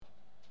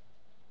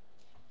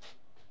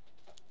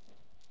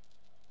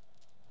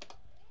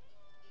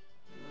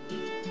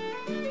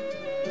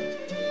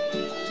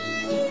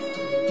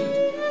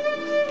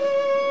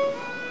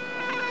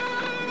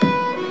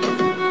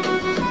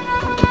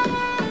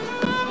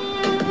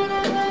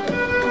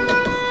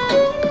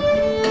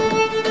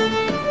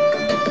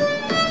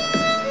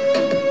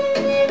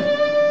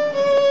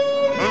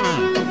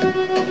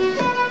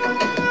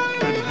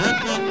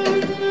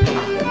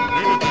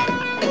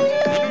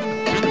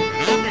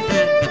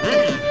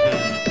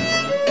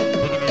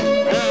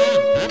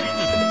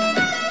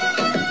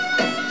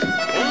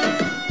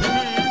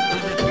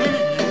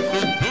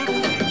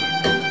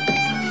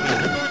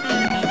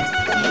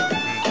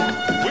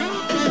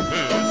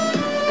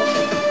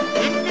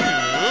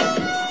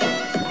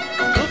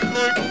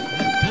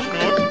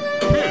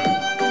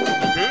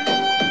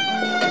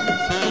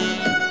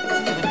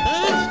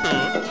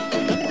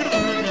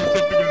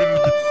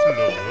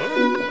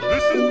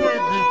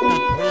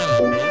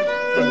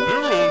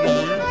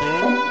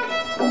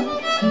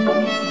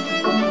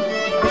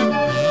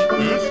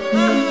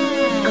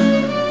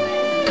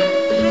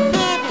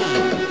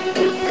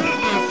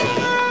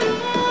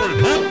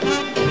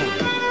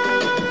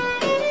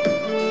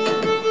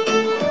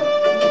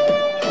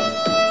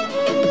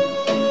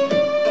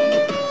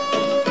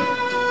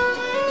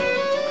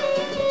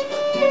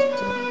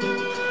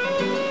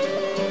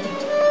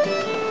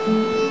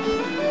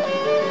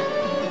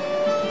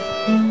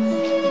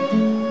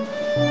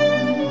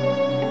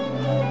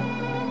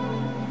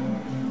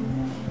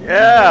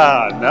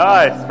Yeah,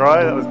 nice,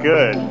 bro. That was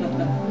good.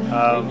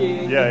 Thank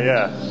you. Yeah,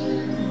 yeah.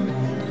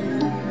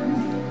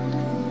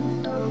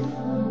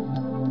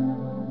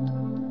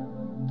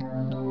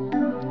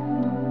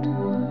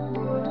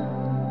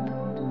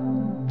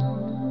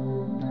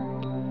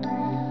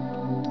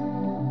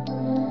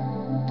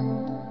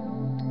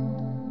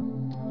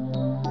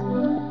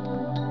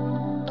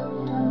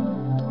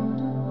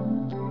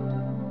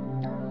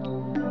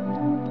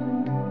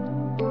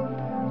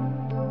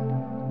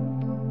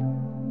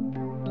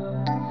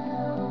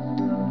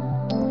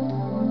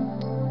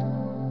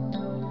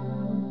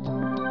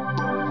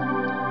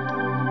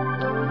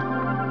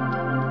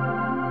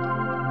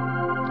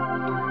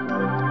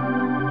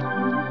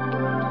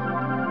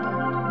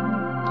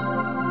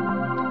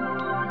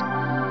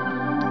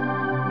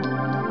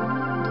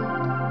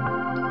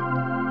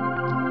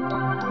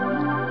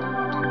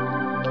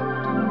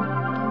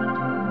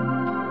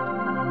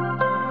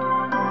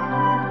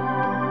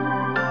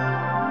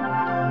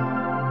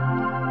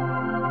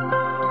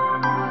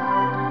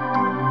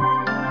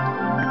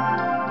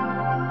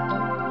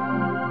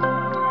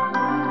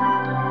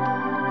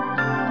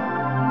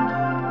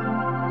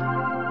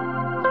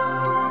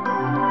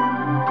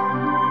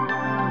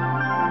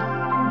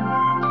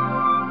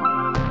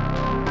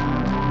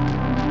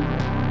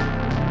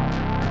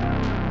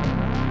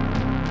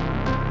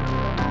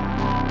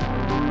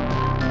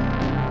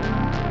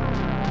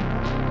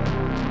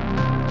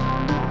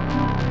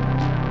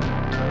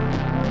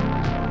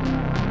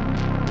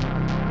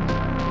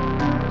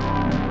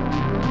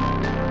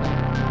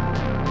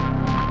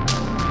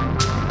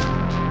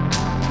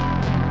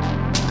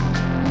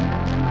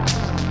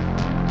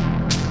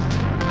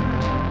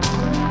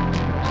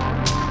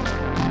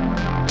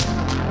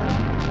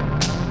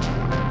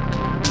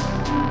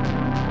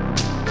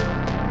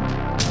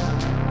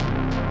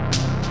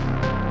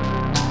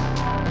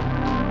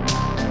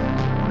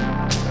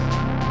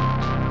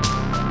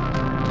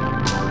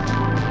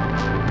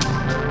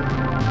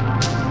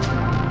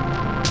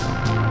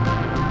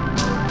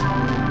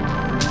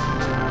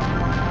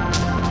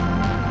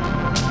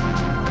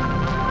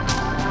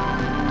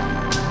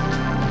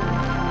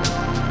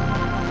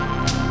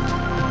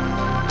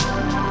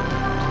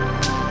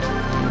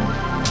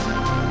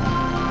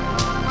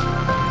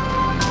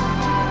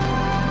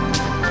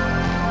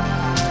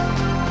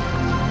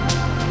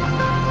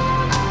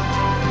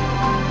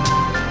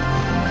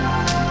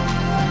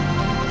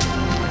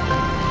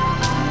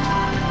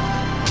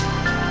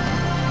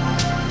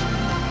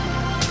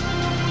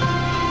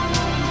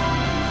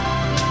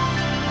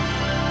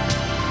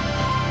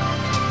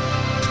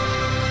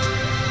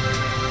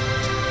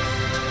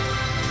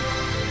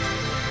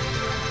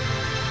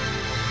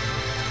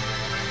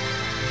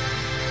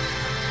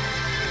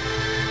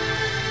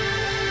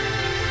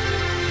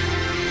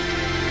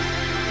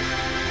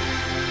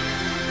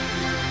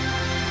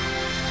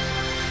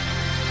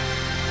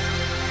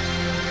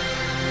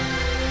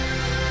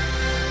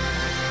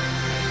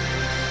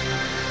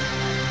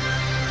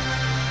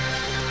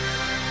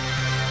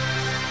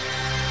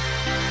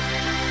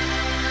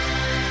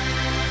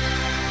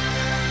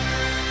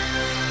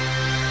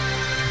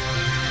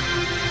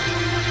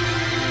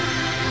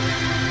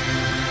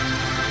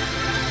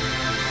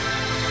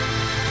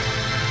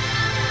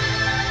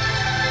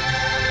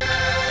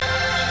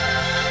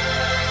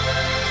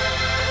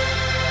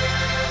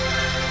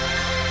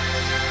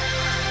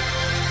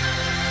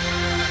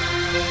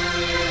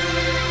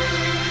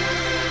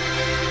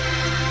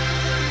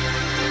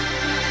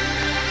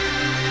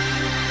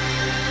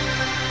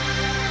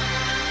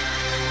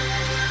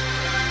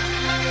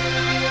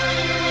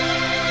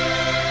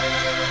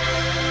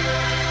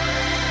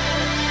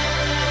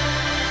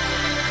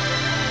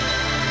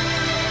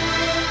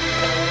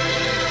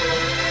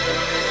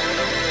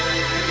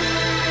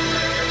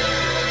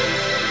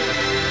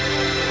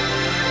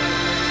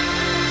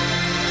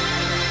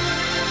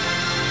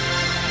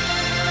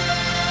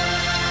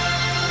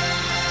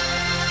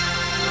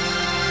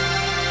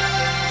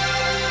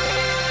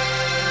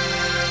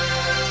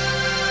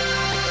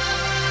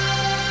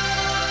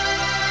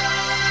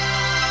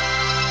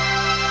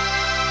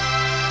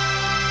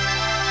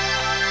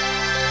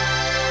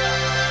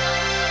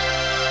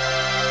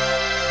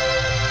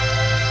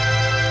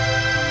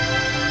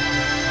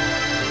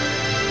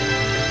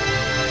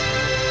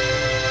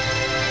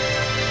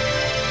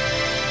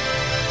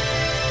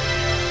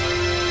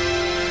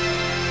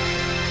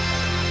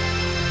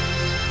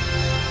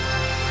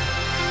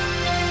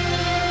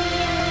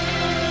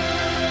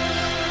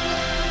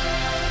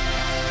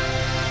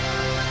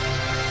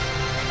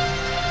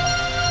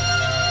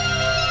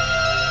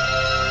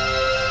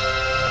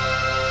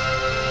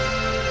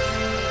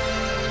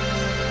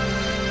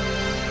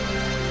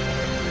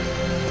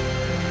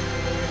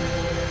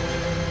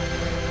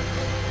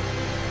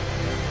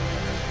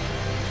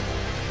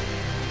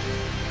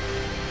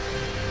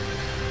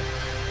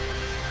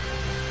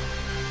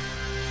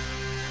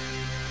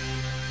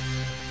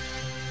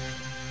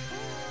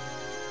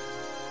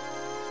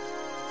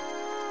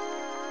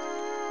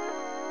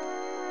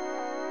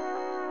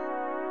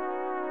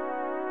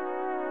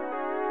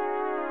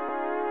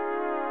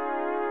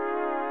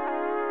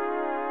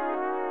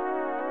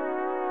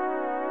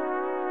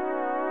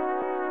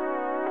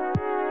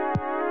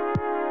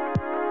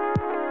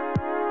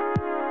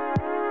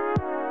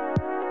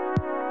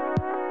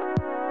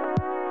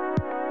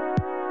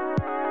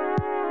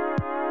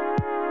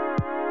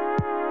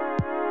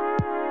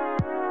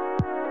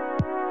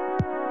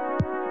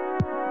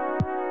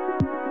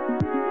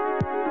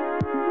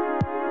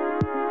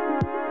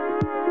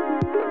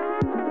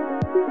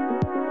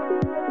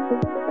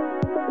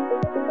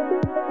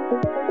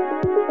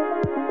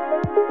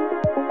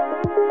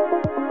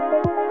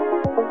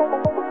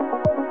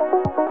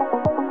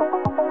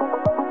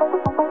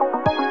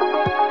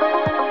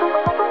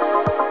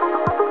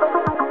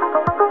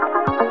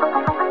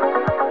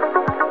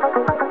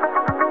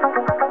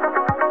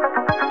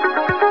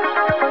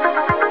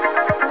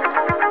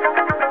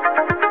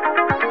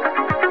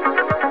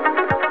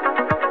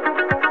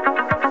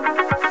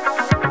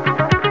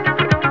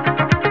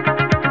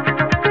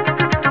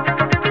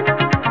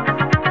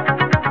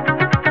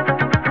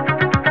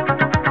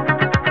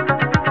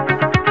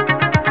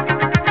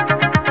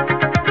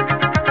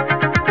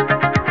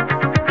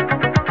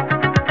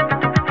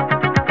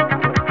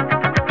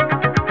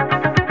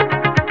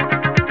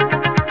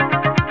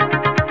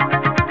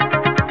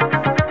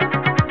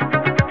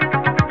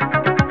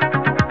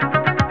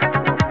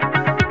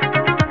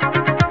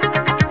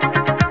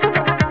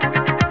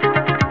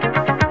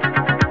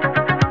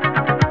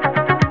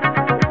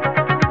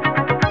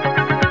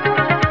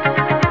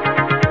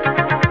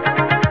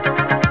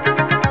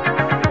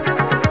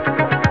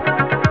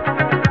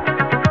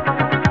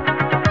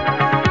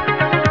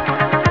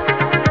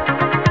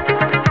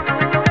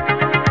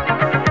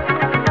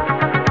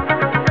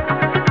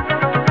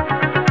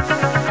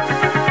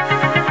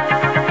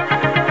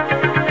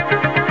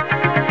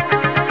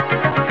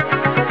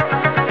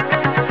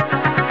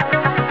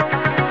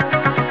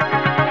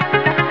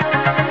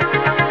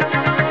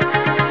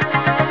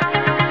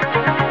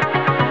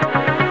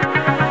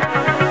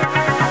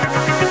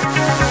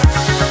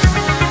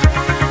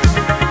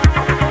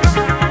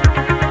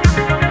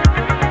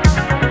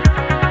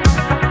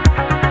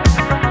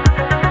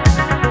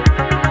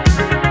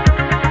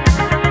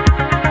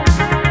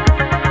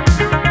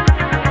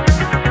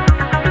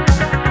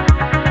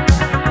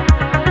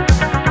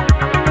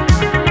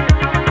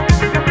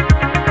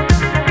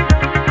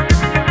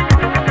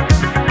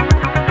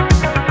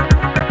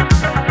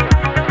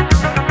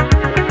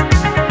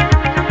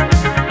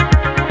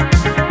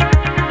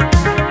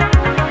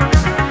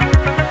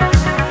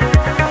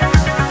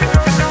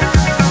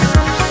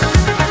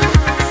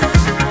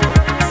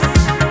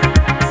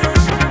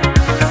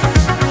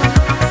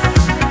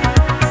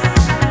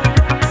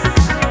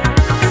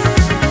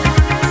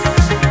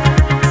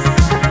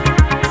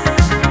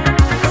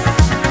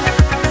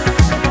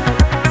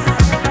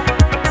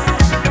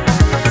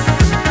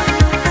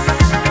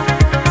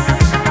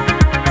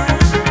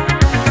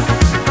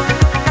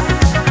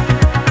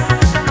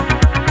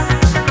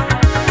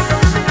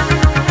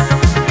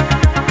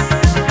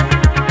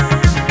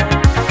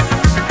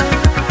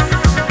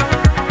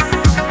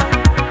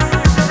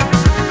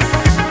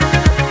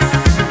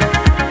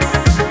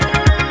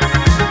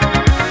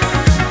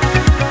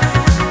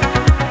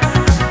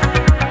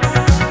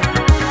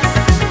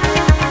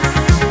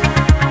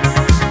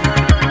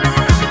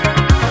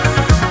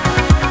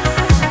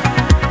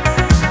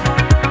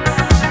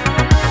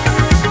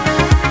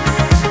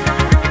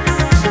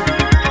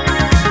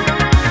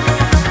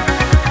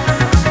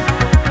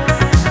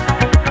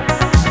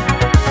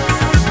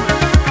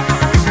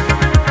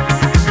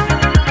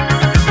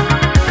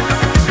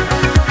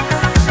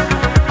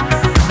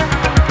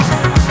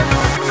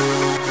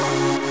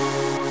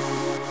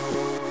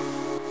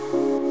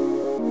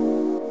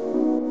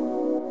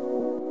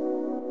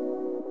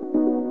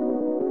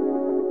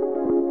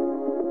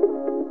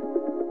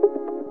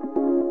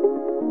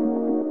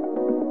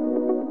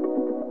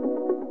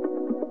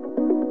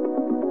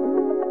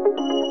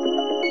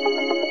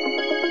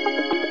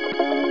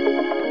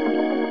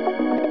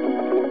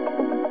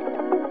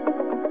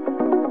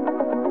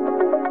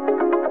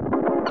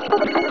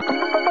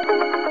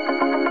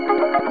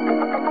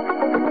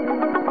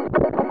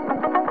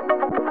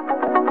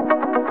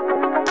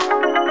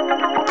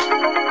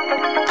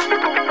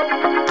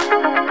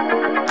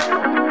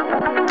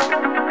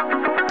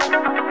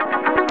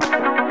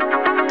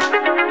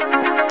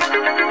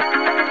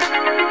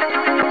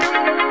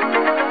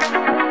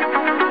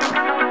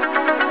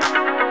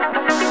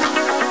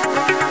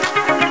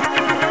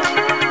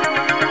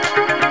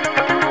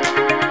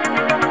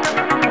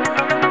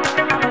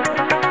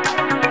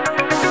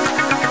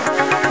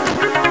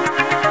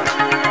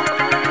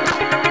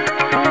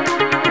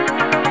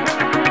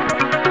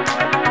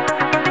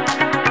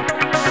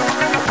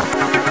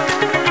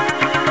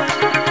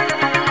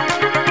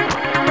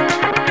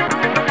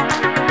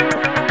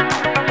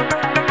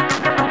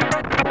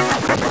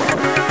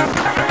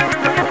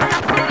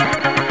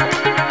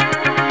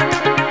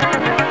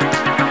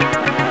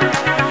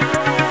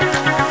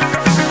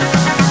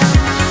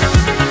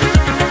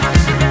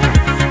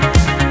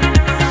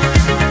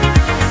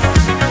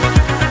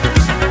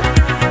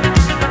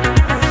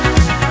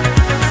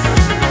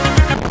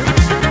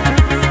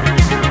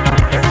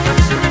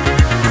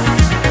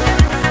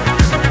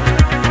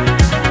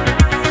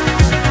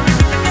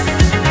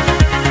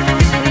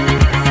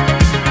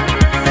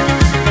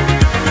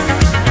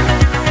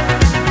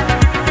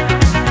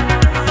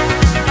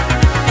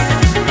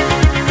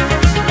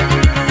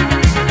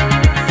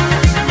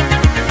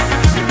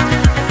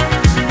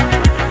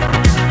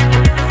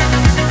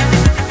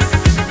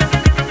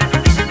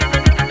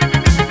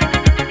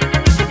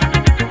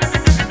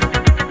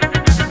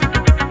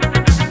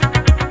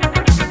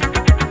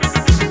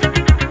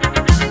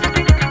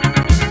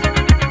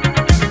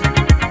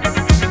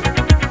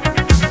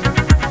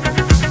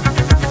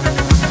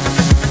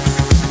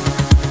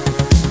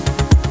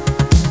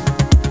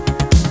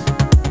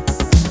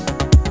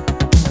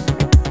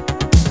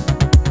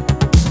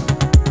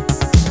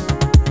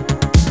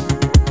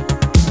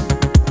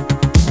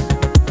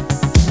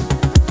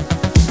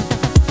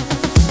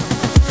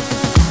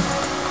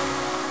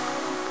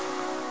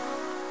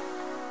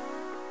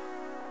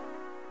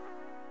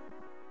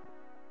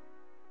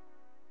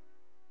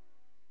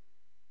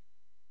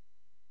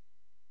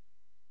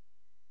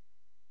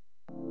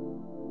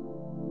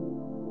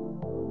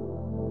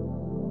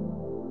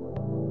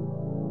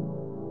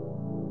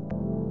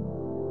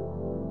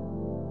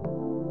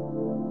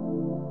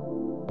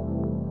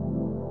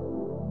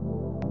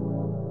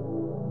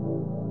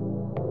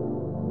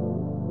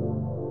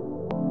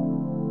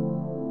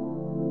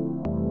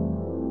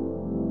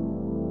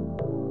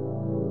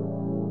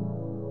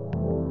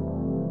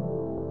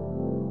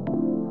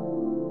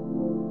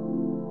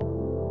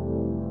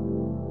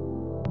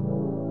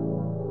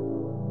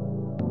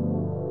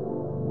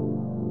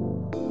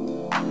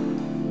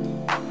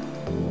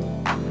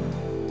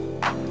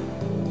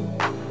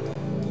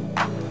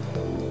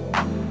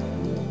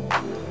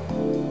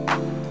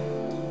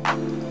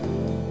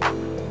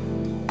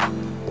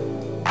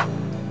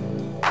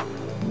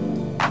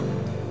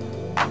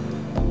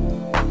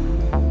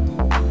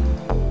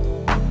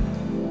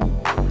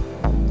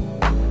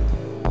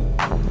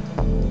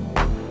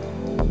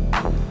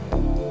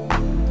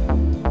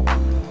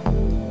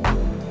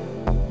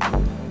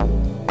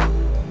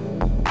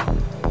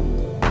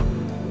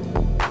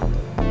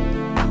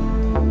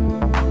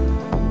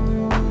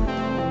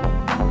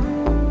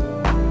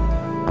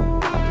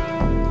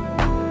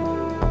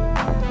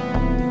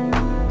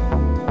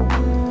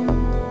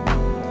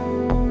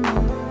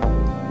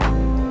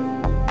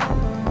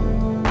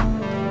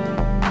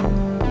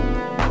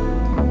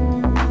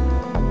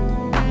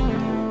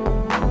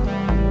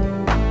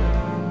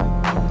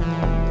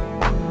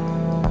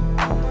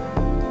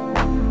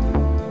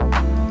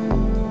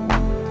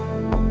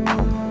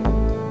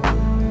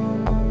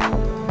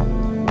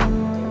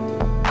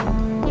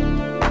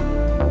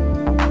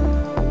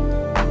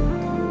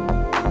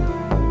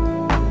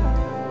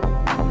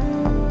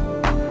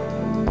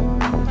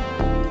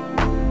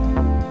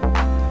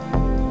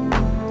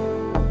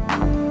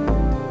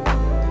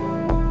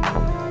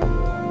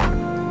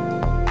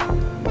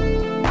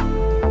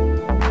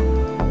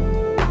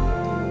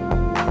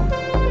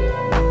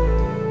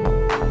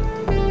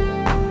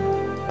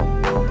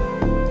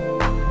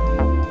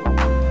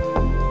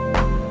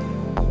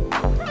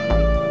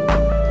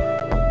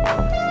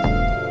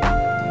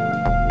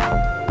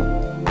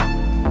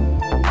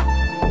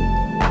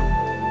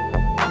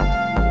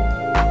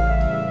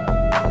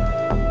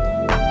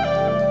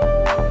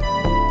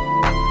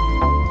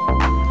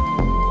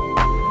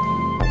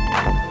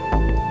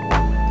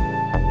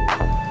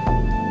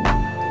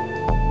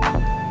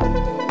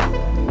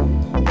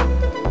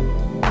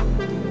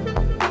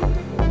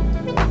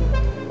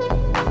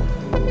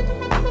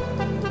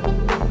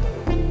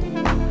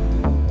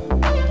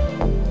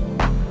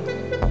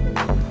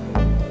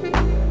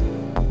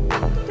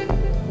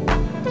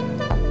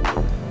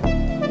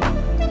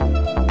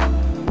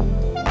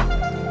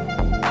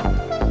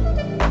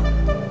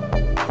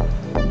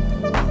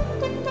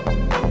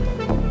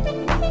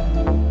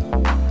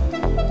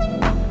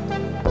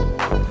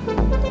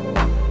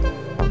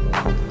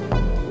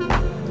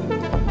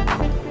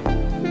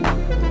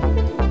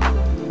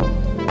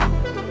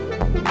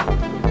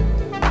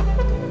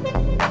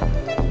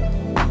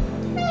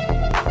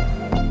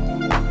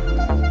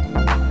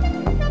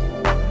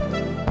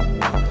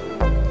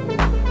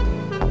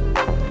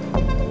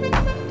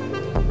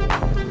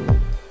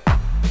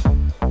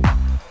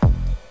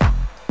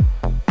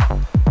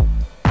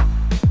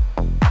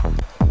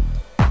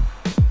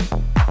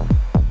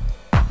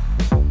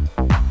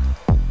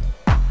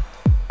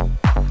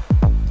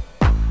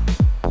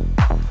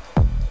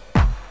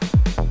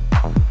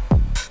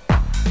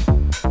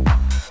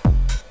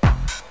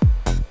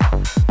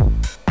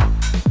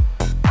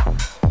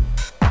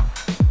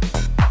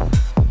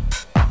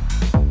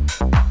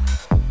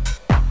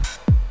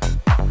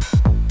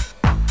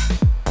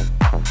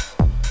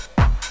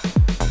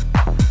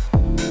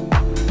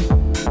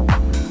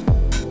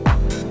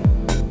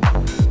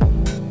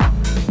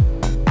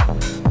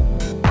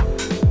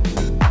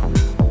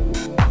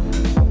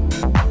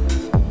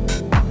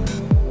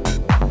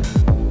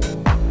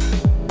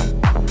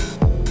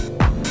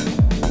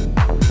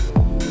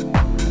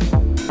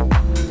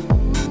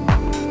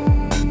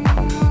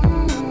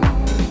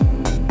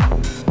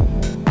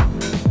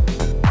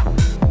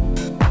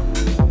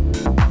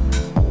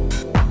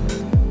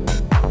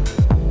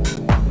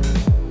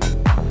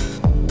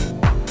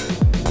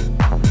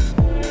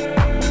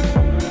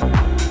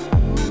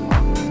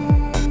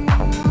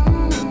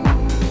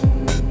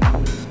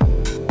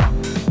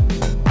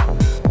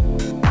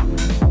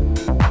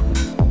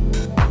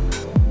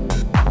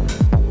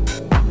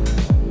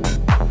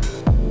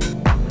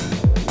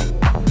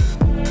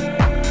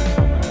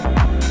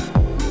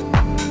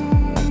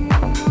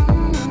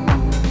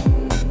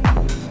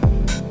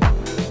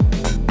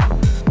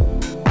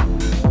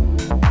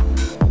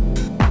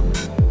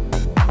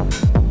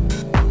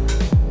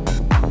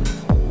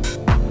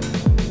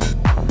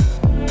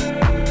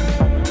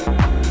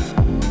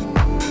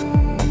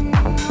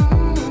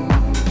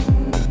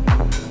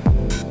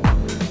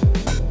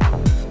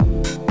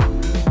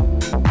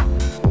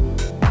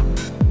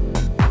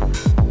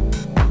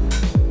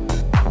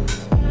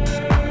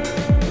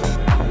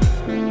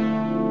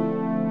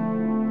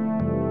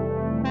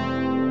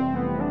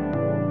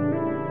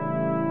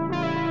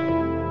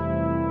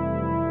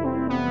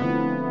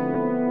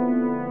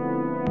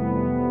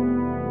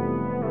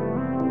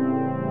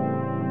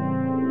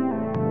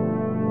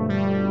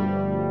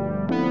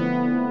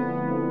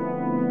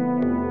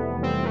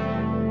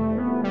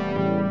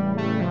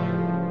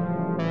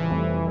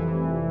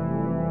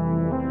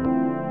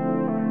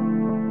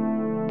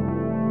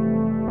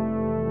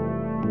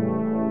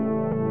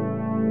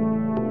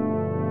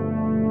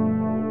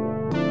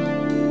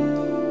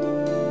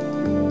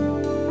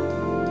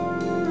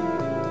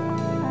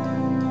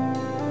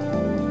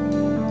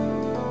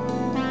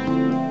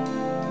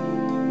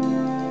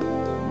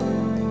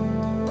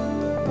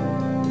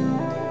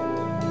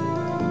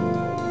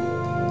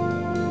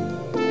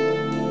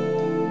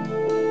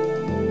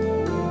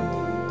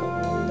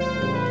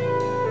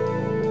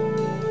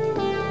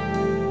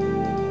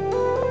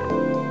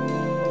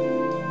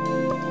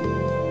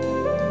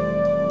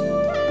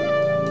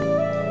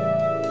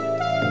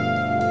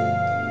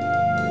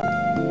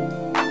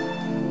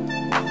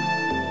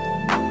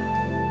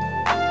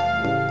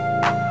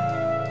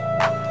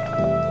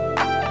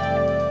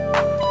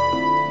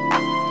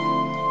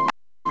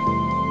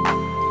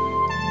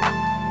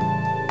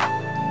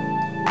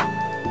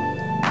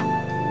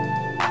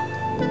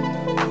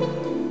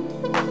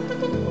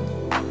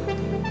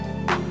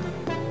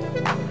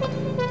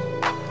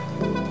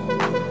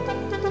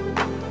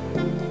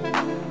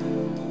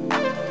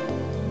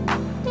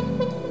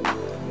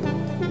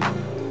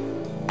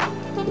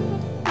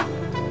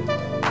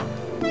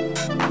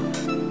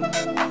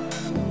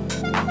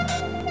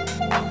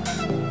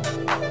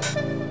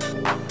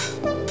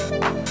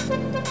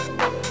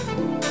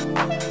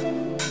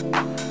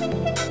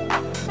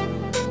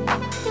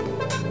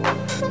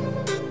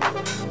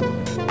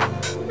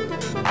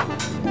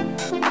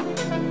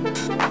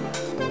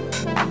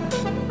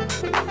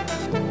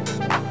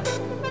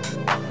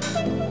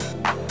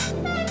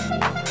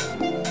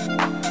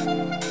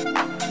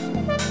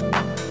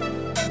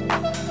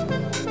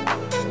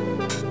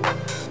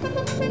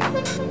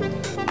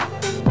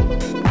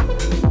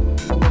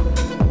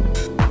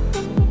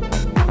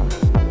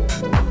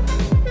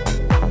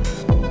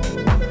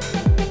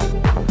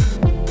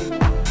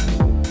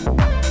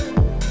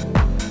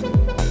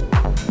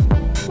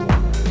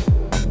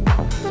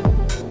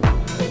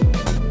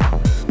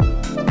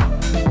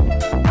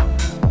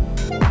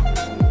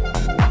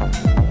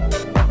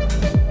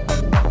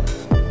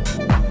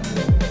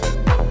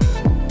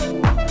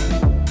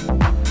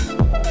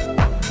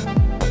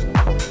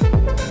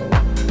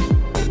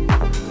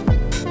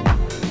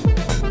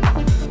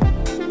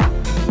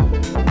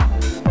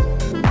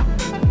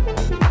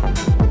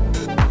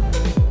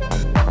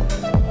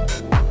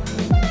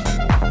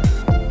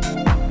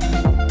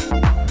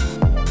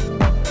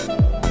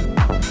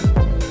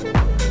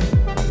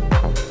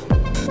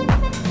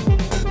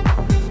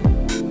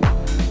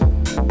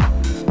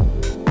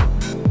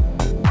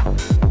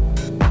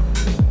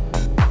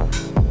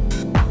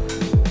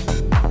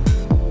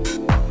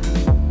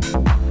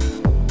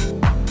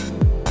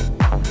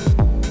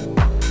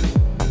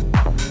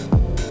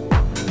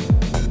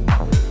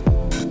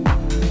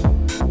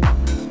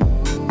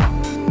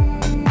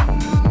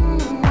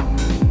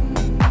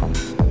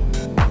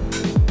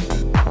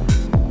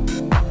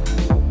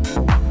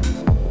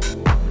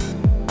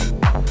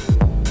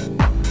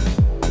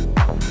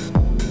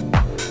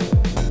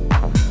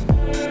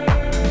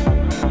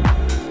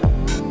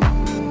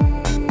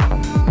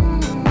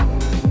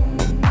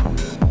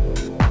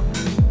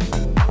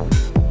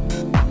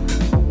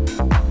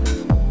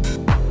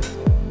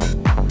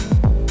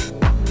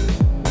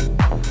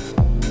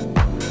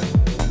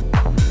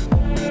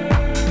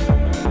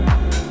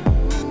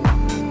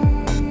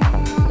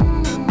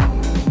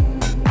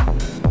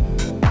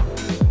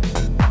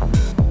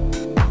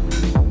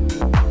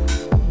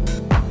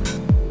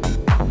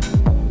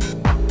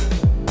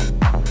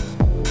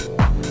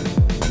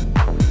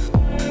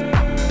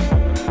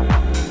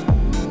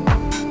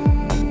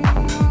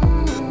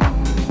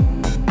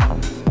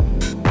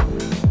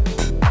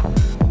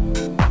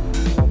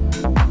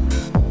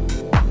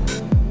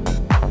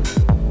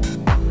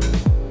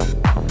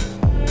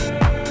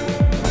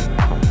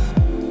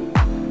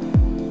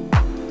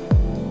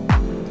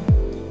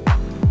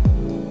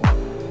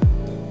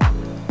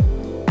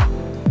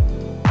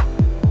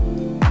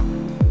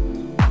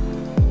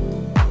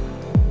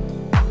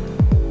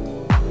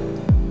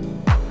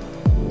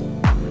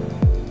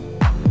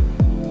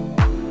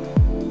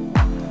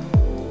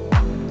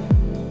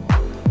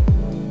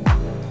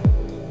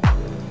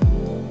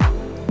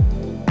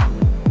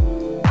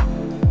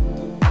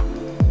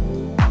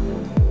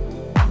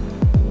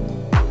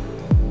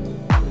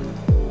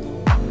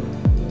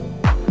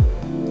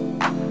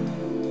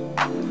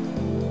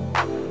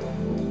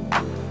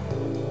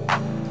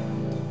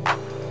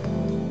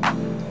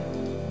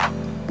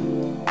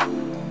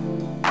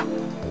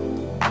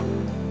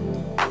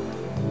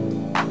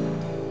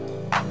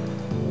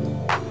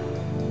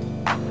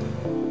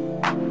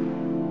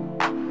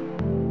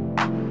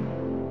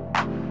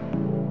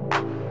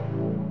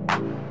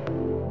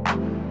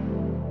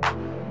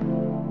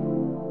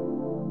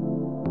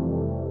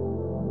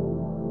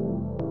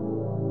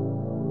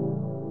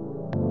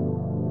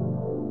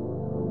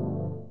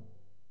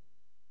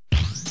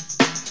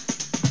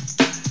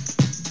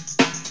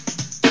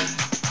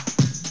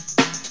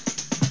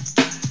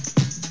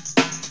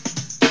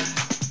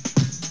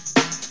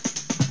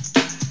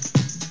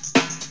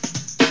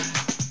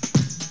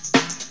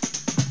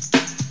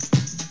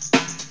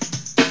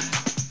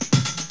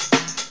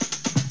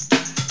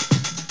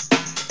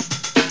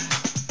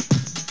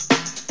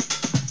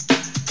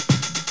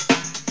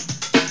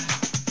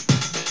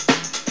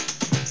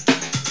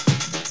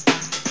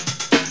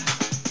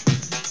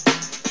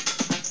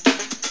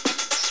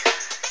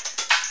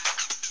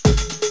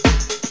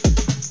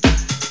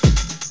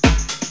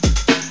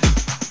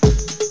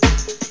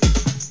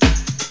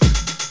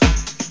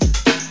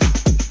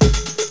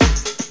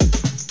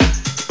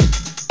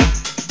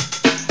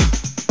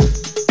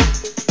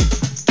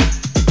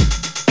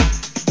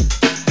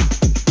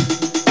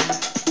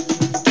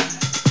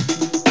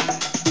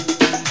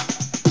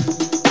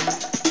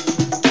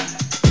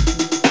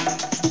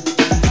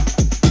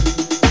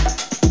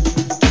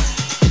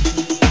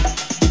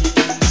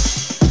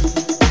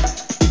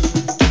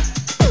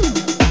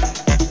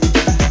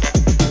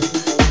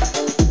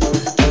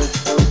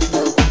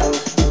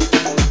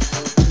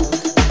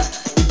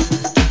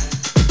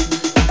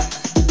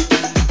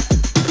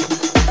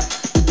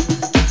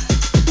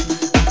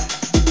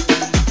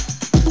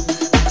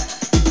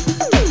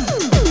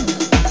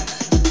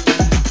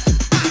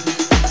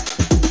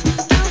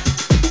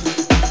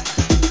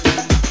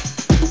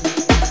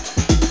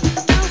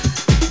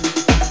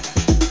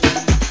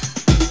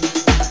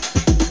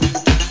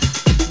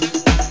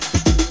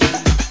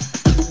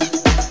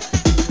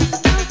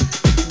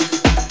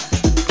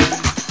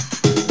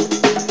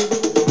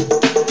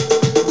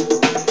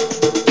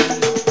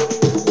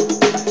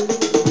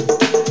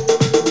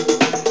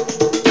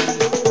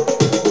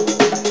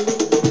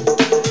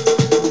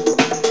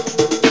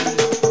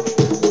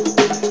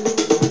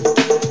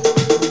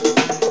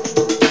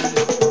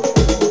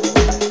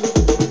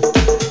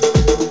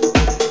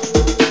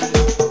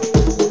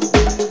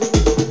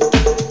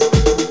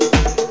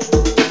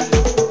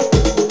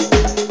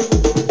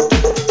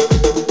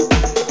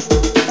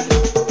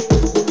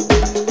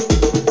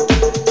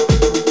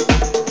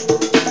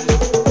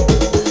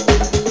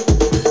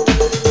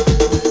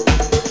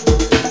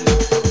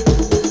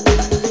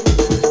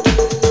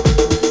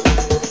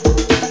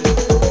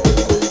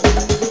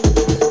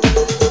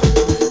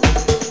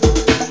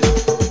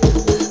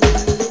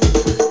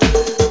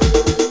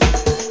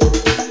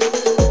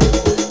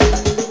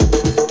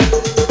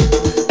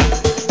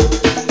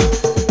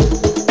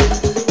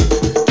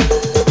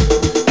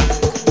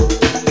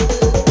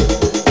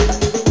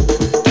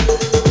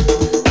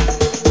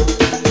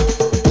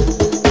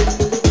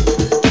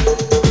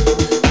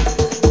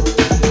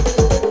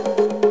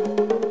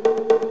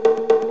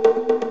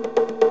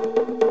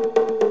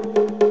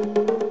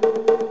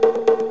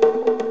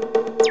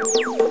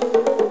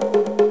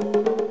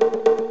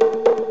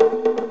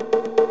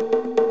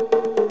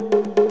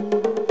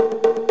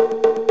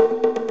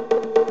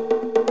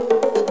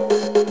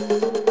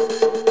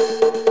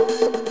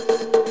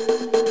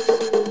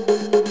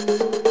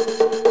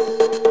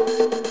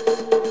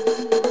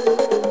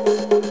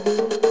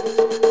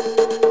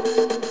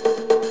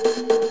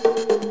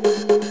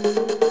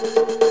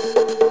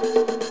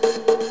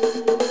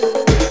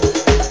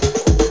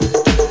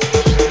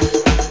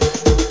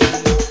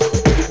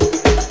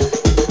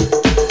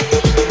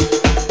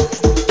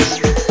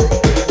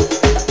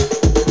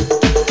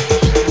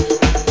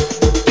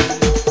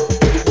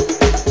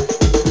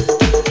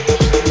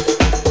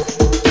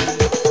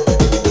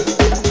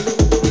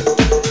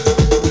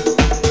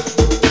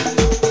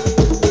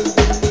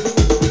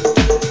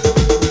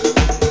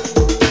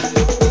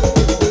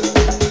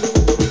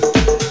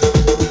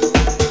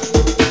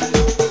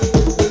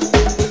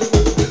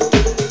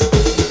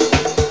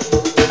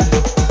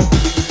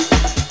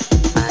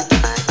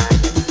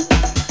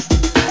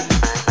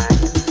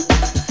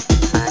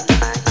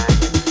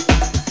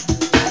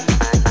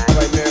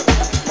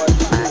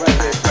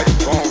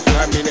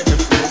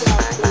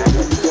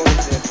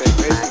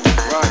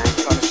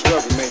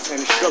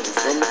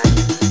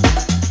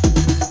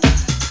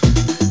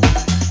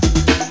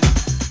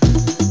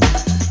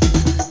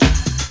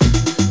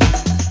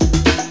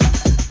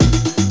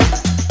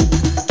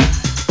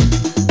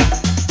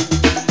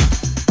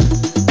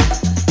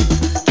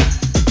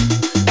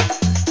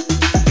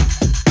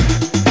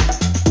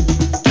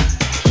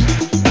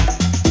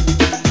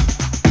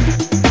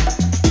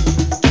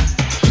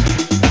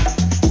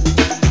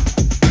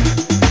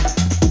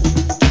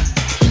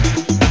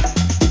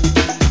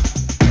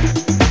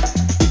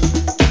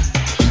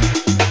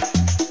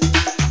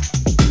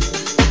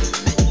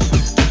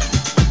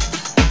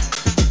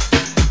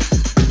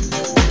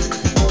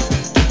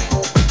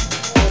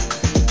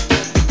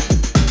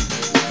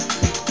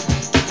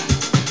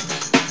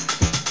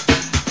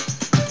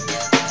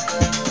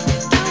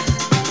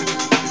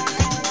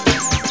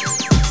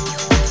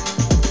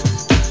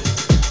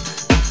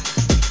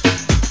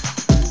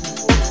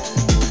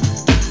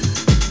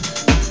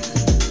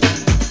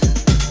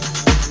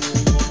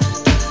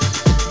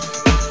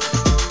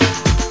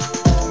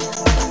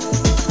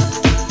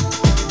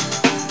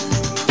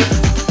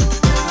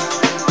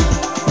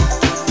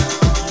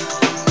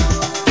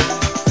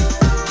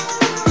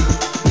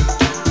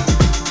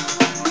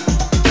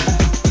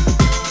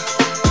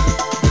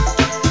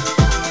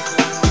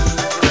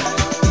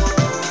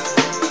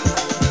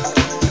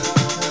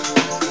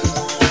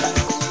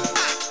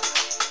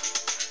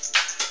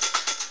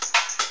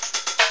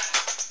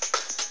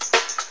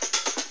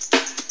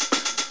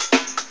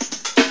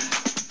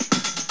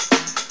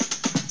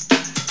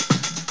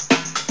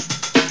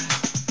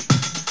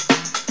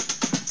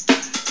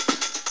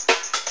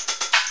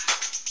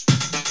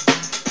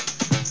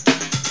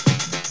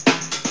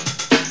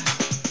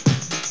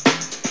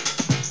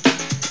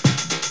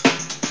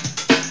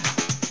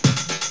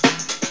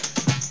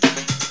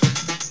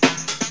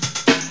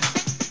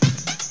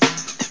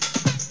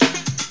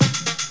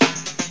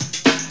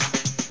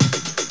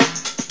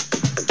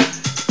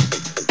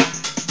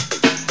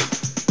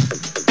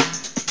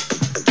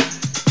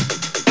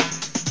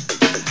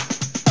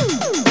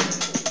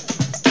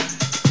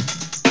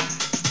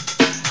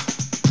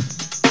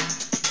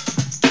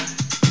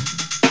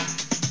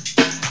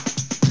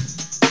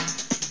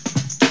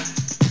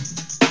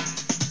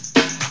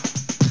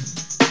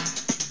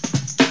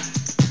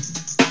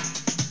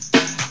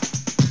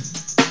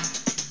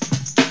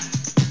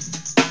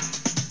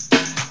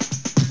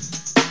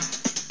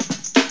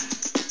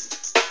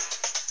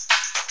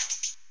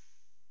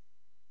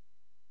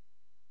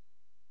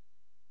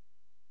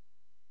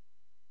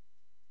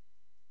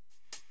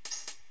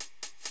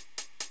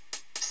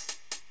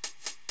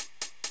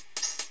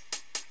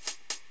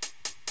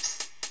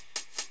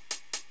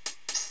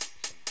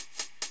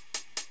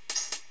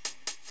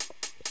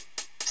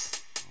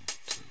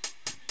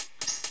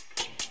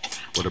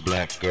 Where the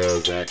black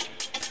girls at?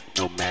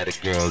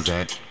 Nomadic girls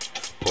at?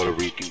 Puerto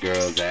Rican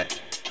girls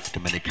at?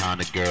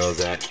 Dominicana girls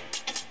at?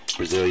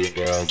 Brazilian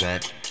girls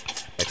at?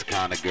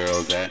 Mexicana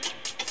girls at?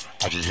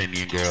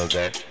 Argentinian girls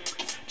at?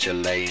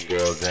 Chilean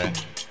girls at?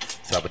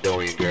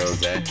 Salvadorian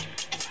girls at?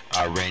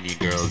 Iranian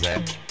girls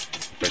at?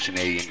 French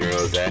Canadian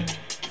girls at?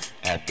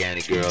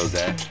 Afghani girls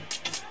at?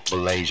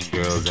 Malaysian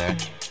girls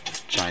at?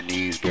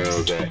 Chinese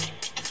girls at?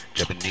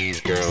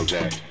 Japanese girls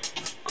at?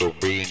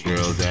 Korean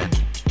girls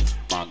at?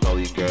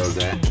 Mongolian girls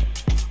at?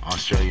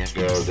 Australian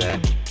girls at?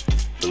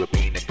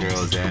 Filipino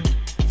girls at?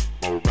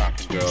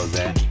 Moroccan girls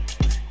at?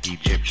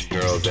 Egyptian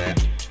girls at?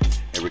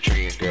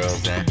 Eritrean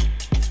girls at?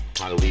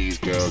 Congolese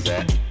girls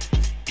at?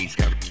 East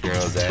African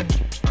girls at?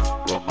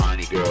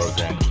 Romani girls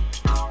at?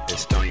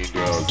 Estonian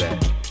girls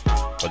at?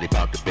 What they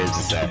about the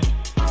business at?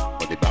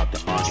 What they about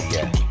the money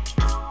at?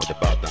 What they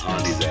about the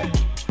honeys at?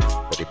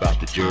 What they about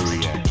the jewelry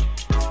at?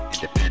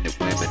 Independent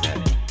women at?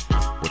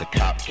 Where the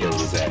cop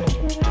killers at?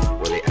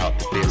 Where they out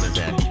the feelings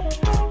at?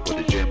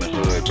 Where the gym and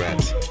hood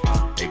rats?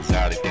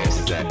 Exotic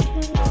dancers at?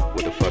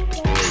 Where the fuck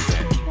the goods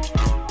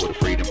at? Where the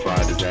freedom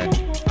fighters at?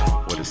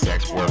 Where the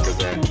sex workers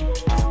at?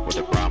 Where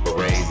the brown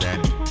berets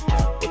at?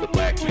 Where the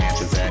black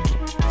panthers at?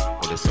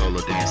 Where the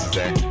solo dancers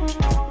at?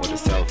 Where the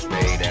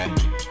self-made at?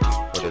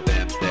 Where the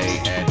them they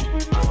at?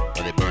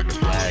 Where they burn the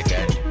flag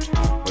at?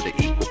 Where the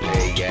equal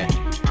pay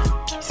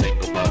at?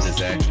 Single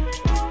mothers at?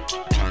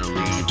 Paternal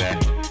leave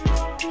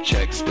at?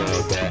 Check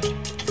stub at?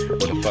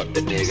 Where the fuck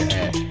the nigga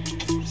at?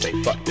 Say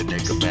fuck the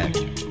nigga back.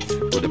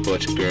 Where the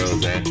butch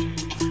girls at?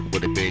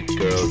 Where the big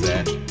girls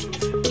at?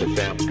 Where the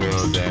fat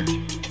girls at?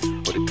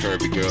 Where the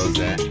curvy girls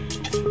at?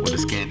 Where the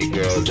skinny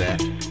girls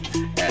at?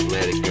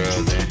 Athletic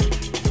girls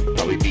at?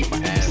 Probably beat my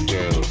ass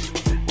girls.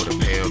 Where the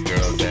pale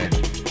girls at?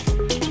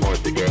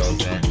 Sport the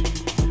girls at?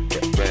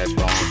 Get red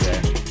bones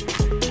at?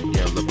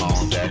 Yellow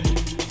bones at?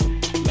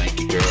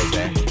 Lanky girls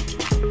at?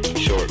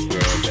 Short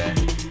girls at?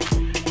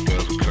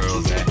 Girls with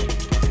curls at?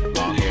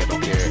 Long hair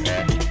don't care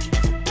at?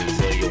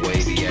 Brazilian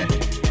wavy at?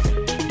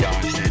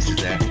 Y'all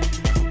extensions at?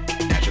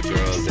 Natural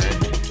girls at?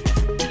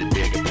 The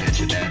bigger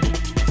pension at?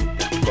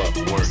 That fuck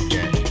work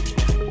at?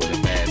 Where the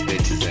bad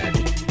bitches at?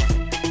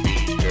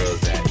 Mean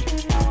girls at?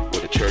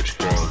 Where the church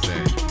girls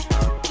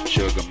at?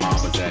 Sugar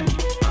mamas at?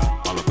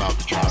 All about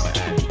the drama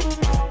at?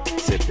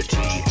 Sippin'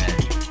 tea at?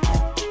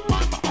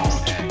 Mind my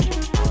own at?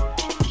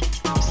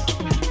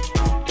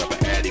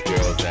 Droppin' addy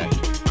girls at?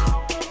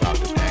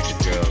 Poppin' action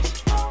girls?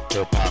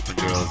 Hill poppin'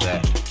 girls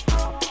at?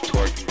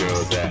 Twerking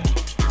girls at?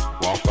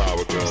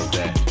 Wallflower girls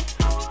at?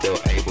 Still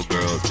able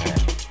girls at?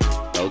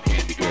 No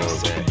candy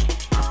girls at?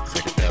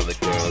 Psychedelic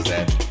girls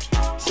at?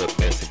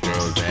 Submissive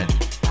girls at?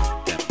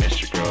 Them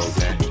mystery girls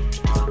at?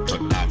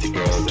 Fuck Nazi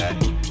girls at?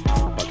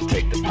 About to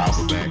take the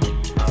power back.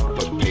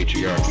 Fuck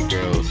patriarchy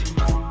girls.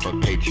 Fuck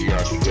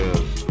patriarchy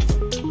girls.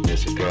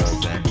 Mystery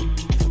girls at?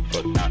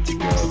 Fuck Nazi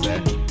girls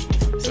at?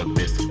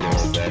 Submissive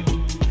girls at?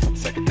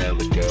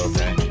 Psychedelic girls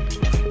at?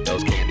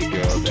 Those candy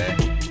girls at?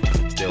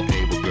 Still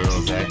able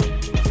girls at?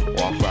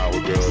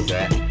 Wallflower girls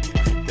at?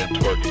 Them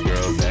twerking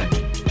girls at?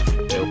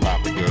 Pill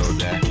popping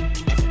girls at?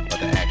 What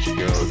the action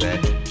girls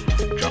at?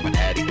 Drumming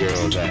addy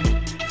girls at?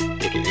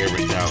 Kicking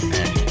earrings out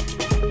at?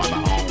 On my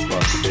own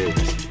fucking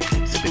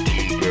business. Sipping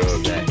tea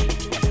girls at?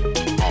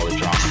 All the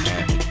drama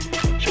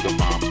at? Sugar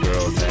mama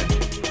girls at?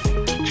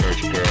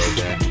 Church girls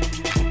at?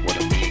 Where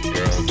the mean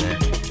girls at?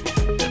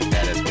 Them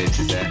badass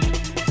bitches at?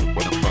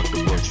 Where the fuck the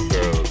working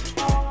girls?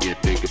 Get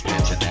a bigger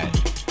pension at?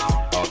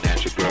 All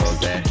natural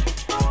girls at?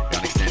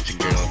 Gun extension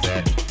girls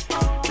at?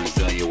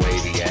 Brazilian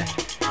wavy at?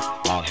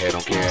 Long hair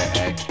don't care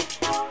at?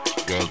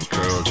 Girls with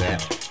curls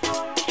at?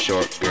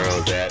 Short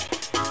girls at?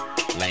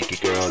 Lanky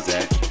girls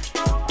at?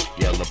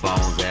 Yellow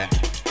bones at?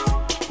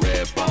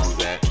 Red bones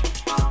at?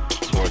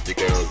 Sporty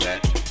girls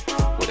at?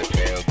 Where the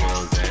pale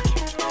girls at?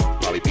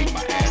 Probably beat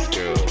my ass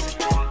girls.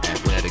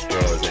 Athletic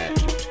girls at?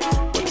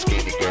 Where the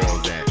skinny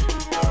girls at?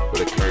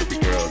 Where the curvy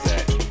girls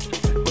at?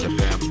 Where the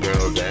femme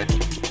girls at?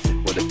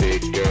 Where the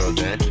big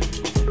girls at?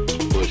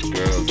 Bush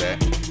girls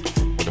at?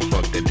 Where the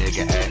fuck the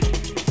nigga at?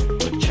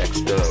 Where the check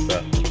stub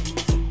at?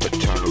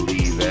 Paternal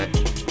leave at?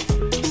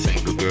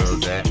 Single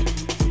girls at?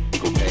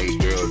 Equal pay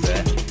girls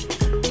at?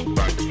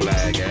 Burn the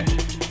flag at?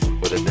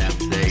 Where the damn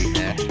they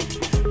at?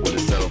 Where the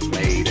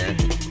self-made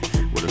at?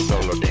 Where the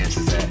solo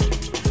dancers at?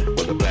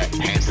 Where the black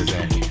panthers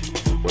at?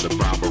 Where the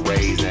brown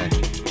berets at?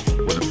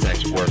 Where the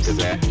sex workers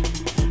at?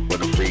 Where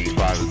the free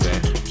fathers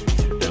at?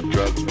 Them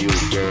drug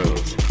abuse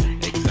girls,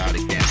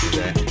 exotic dancers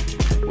at?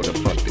 Where the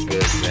fuck the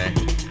goods at?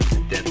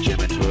 Them gym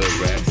and hood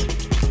rats?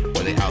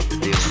 Where they out the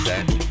dealings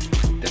at?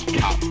 Them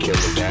cop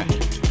killers at?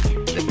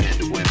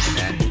 Independent women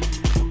at?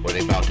 Where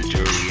they about the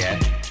jewelry at?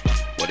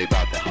 Where they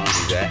about the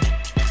honeys at?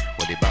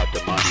 Where they about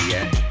the money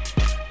at?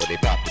 Where they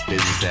about the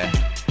business at?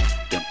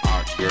 Them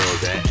art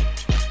girls at?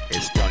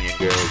 Estonian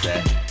girls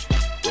at?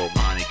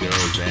 Romani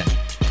girls at?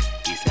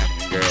 East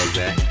African girls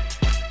at?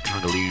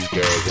 Congolese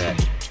girls at?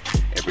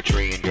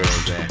 Eritrean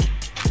girls at?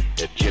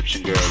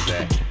 Egyptian girls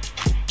at?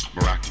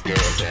 Moroccan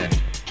girls at?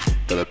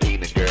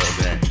 Filipino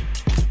girls at?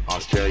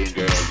 Australian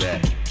girls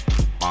at?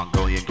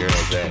 Mongolian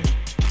girls at?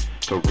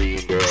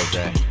 Korean girls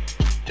at,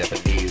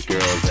 Japanese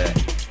girls at,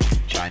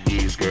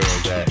 Chinese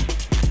girls at,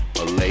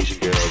 Malaysian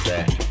girls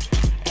at,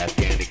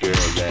 Afghani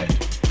girls at,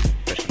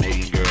 French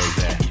Canadian girls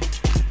at,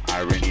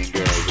 Iranian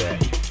girls at,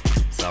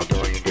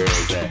 Salvadorian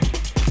girls at,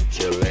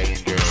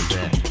 Chilean girls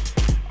at,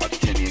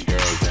 Argentinian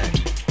girls at,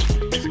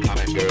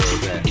 Mexican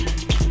girls at,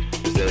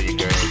 Brazilian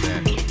girls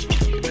at,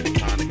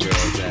 Dominican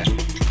girls at,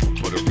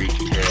 Puerto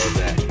Rican girls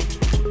at,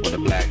 where the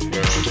black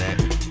girls at,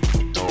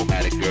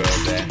 nomadic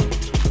girls at,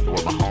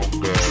 where my home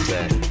girls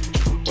at,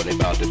 where they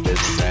about the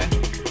business at,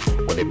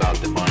 where they about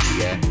the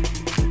money at,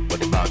 where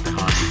they about the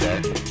honeys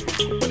at,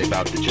 where they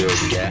about the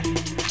jewelry at,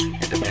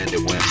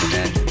 independent women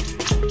at,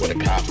 where the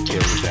cop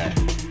killers at,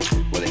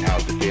 where they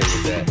out the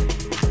dealers at,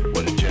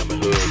 where the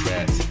German hood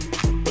rats,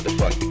 where the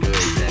fuck the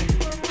goods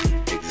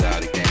at,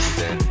 exotic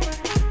dancers at,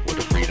 where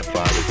the freedom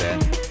fighters at,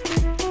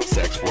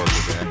 sex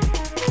workers at,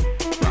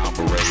 brown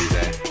berets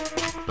at,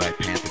 Black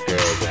Panther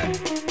girls at,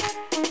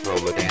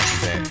 roller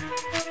dancers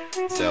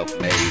at,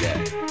 self-made at,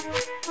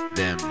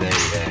 them they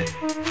at,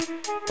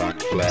 burn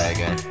the flag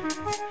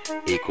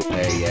at, equal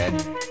pay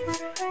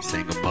at,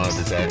 single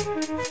mothers at,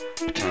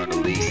 paternal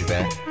leave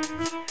at,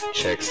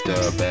 check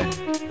stub at,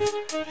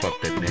 fuck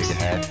that nigga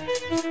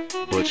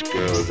hat, butch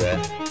girls at,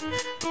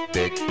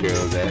 big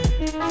girls at,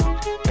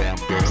 fam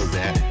girls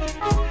at,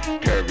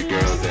 curvy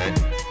girls at,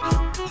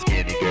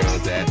 skinny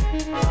girls at,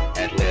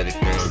 athletic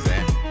girls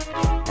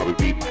at, or we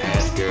beat my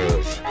ass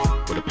girls,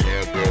 with a pair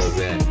of girls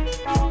at,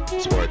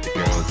 squirt the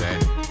girls at,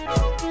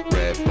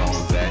 red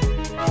bones at,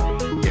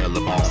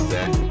 yellow bones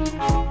at,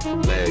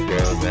 leg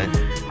girls at,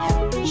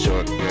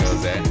 short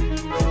girls at,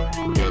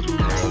 good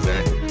girls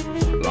at,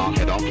 long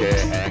hair don't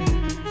care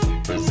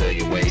act,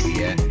 Brazilian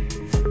wavy at,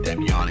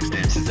 them yawn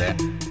extensions at,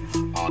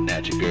 all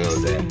natural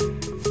girls at.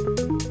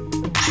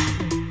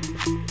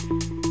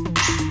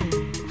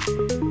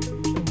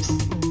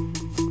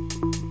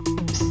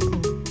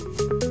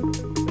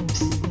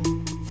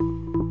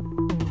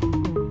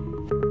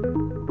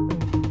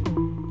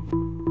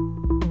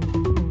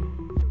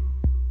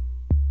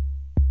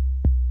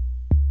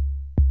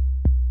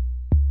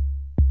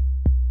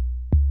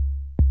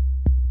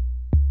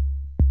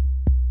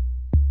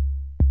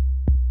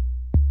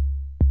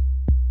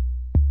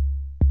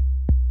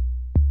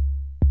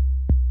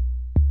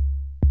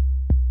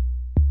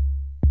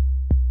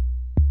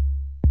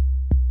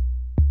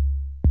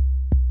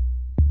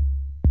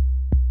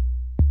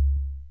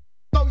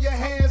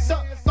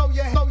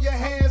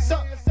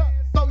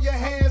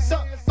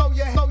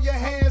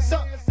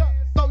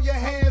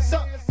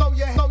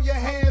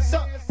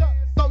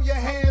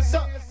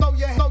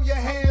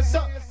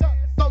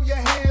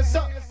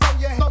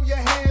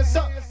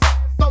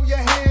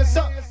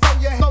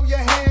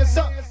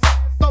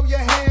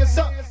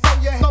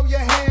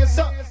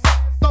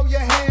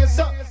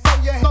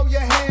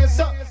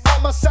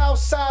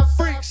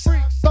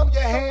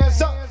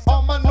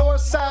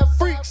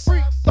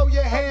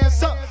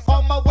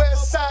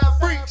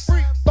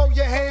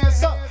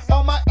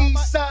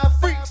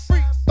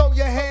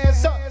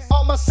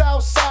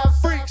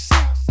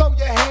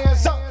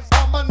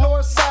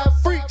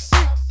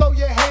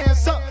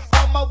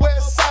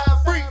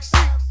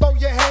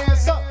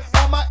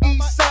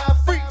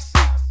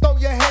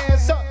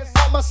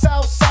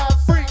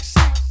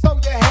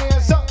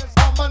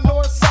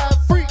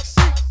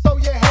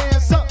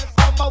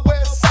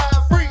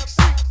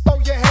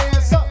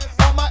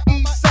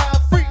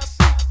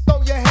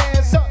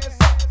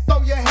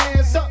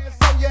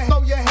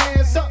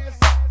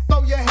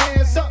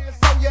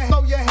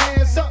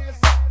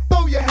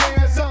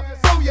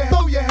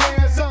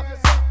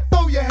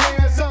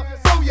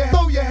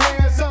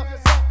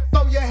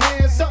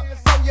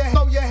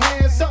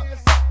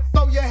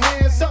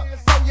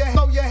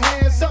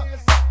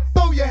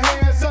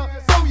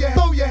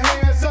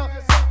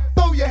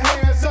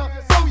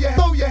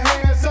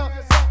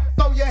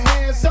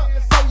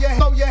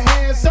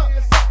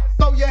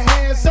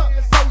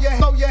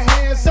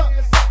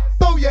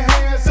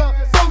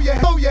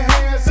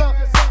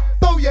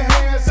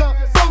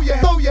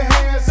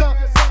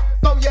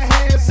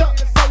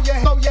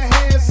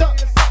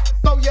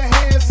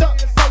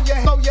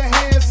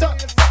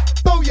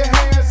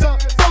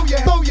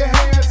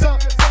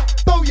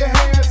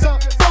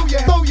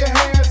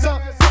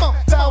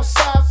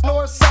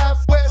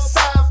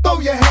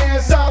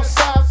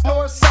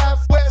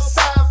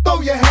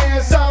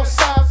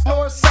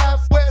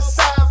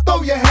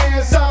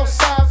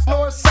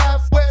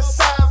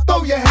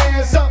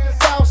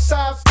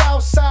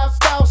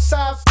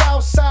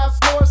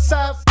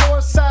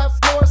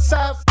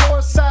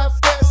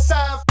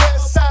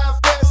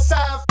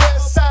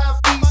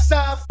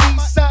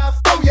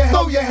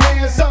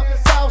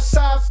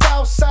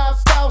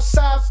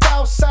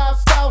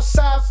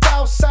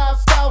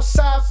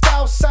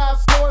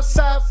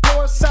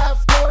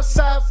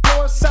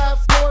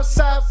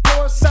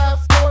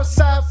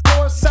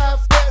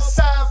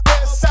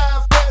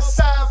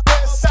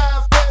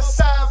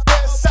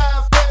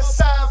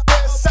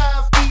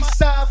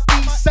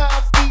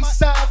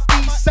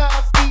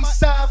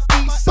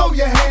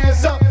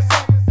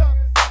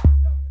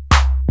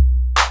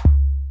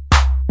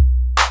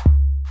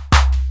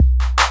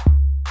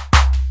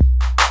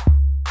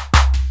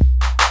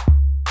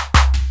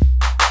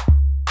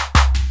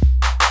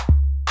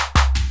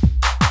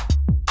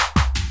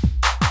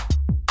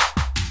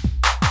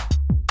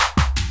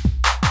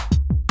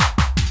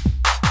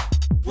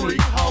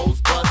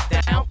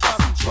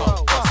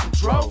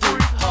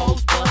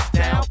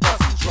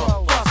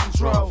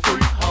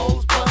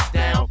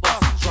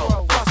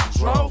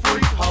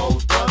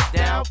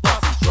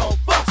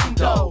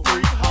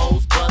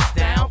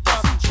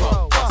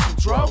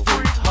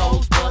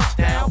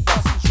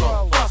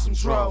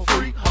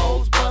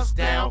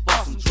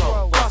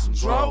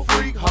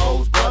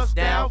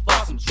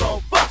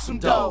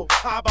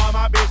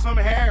 my bitch some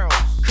Harold's,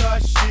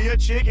 cause she a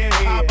chicken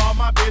head. I bought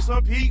my bitch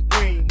some Pete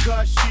Wings,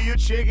 cause she a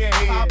chicken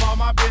head. I bought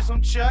my bitch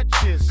some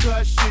Chutches,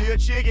 cause she a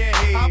chicken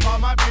head. I bought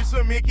my bitch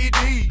some Mickey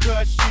D,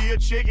 cause she a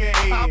chicken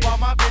head. I bought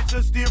my bitch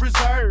a Steel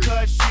Reserve,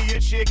 cause she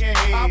a chicken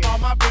head. I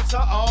bought my bitch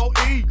a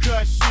OE,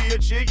 cause she a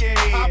chicken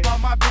head. I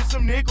bought my bitch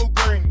some Nickel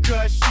Green,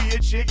 cause she a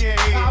chicken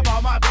head. I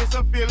bought my bitch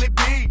some Philly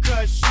B,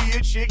 cause she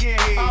a chicken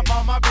head. I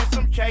bought my bitch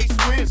some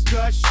K-Swiss,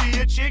 cause she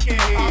a chicken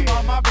head. I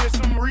bought my bitch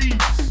some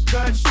Reeves,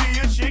 cause she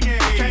a chicken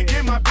head. Can't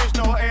get my bitch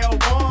no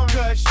L1,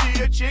 cause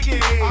she a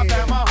chicken head. I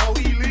bought my hoe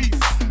Elise,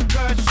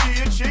 cause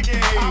she a chicken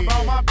head. I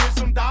bought my bitch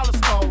some Dollar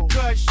Store,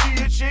 cause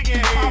she a chicken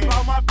head. I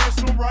bought my bitch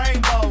some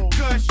Rainbow,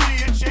 cause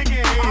she a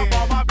chicken head. I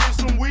bought my bitch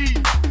some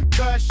weed,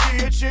 cause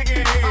she a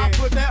chicken head. I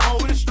put that hoe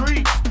in the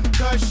streets,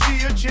 cause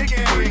she a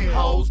chicken head. Freak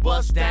hoes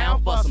bust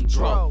down for some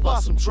dro,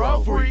 for some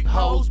dro. Freak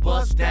hoes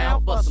bust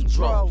down for some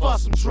dro, for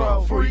some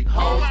dro. Freak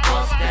hoes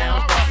bust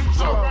down for some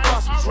dro,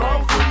 for some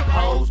dro. Freak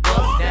hoes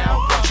bust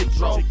down for some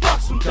dro, for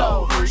some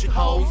dough. Freak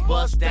hoes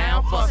bust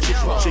down for some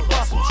dro,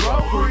 for some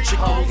dro. Freak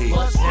hoes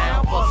bust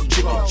down for some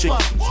dro, for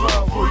some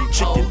dro. Freak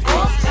hoes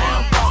bust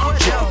down for some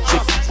dro,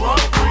 for some dro.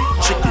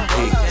 Chicken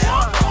heads,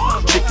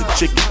 chicken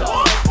chicken,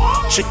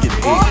 chicken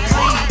heads,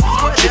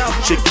 chicken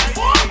chicken,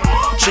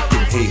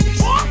 chicken heads,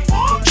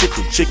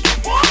 chicken chicken,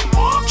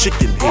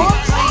 chicken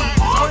heads,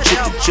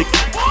 chicken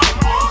chicken,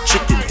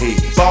 chicken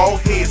heads. Bald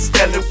head,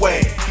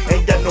 scallywag,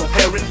 ain't got no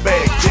hair in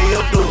bag.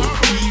 Jailed up,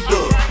 weed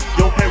up,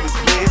 your hair is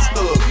messed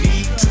up.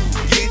 Need to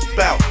get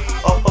bout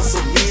up a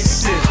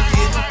submission.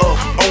 Get up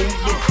on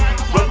loop,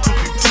 run to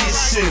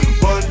petition.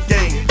 Run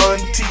game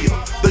until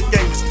the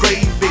game is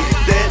gravy.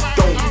 That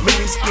don't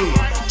mean spin.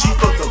 Chief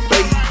of the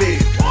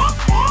baby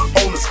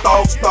on the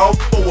stalk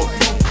for a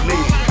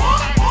bootleg.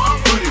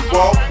 Pretty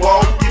walk,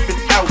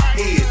 giving out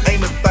head.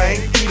 Ain't a thing,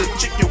 eat a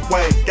chicken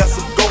wing. Got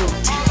some gold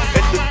teeth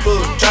at the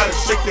club. Try to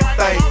shake that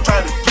thing, try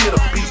to get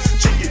a piece.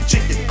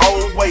 Chicken,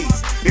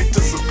 always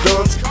into some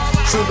guns.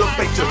 Should've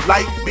made your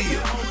light bill.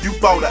 You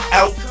bought an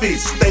outfit,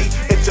 stay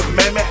at your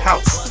mammy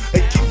house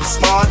and keep a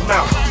smart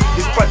mouth.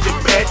 It's Project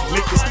Pat,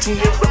 Memphis 10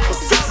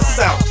 represents the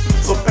South.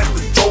 So pass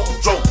the dro,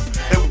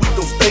 and we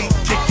gon' stay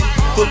kicking.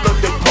 Full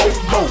of that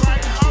mo,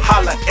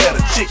 holla at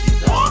a chicken.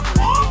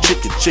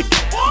 Chicken,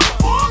 chicken,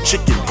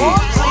 chicken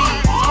heads.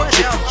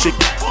 Chicken,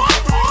 chicken,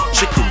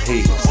 chicken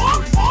heads.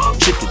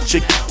 Chicken,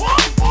 chicken,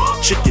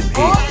 chicken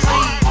heads.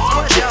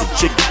 Chicken,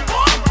 chicken,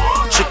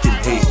 chicken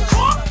heads.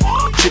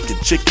 Chicken,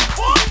 chicken,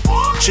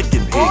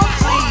 chicken heads.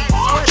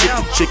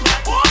 Chicken, chicken,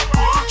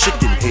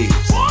 chicken heads.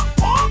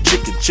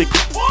 Chicken,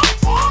 chicken,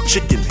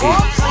 chicken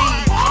heads.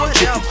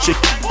 Chicken,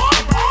 chicken,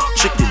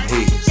 chicken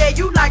heads. Yeah,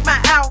 you like my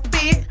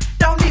outfit?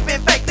 Don't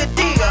even fake the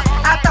deal.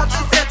 I thought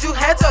you said you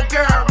had your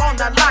girl on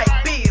the light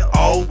bill.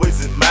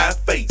 Always in my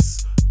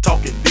face,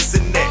 talking this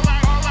and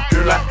that.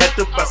 Girl, I had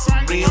to buy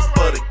some rims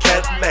for the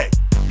Cadillac.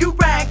 You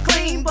ride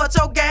clean, but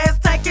your gas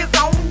tank is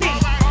on me.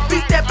 Be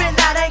stepping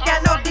out, ain't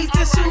got no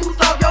decent shoes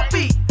on your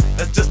feet.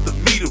 That's just the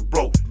meter,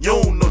 bro. You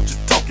don't know what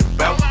you're talking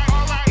about.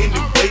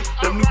 Anyway,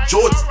 them new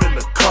Jordans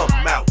finna come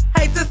out.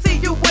 Hate to see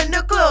you in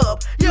the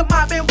club. You're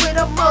mobbing with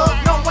a mug.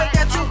 Knowing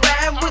that you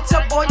riding with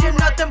your boy, you're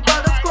nothing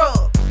but a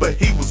scrub. But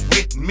he was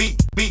with me.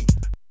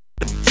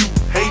 You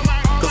hate it,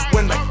 cause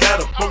when I got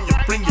up on your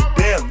friend, you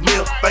damn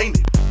near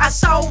fainted. I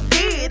sure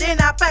did in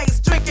our face,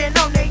 drinking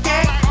on the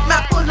yak.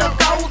 Mouth full of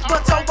goals,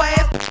 but your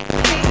ass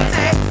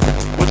tax.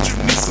 What you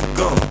need some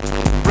gum,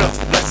 breath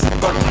like some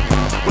bone.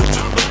 What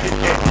you looking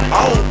at?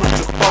 Oh, with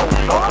your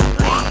phone on.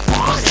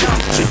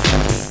 Chicken.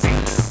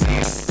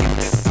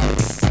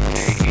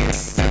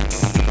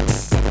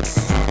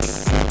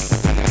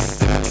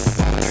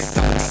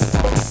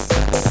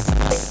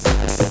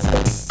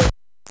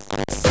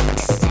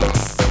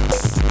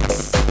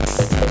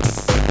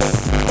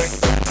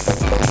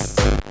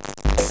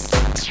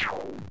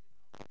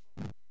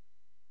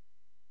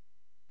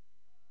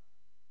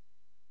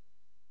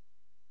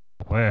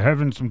 We're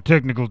having some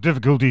technical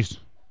difficulties.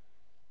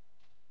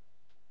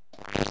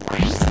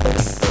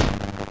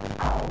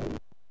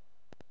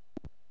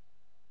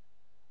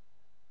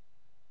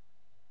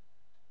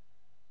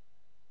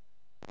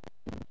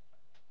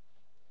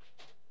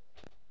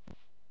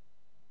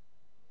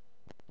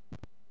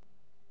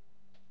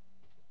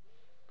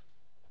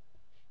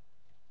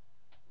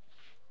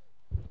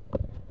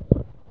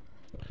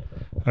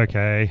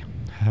 Okay.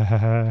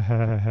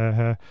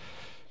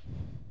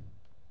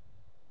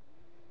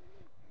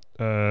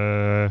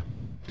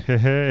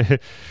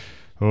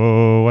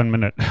 Oh, 1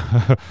 minute.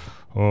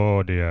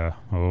 Oh dear.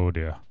 Oh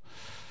dear.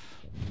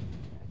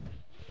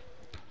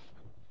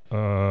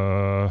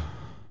 Oh.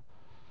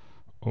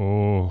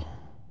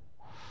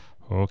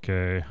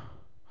 Okay.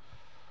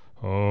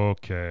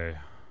 Okay.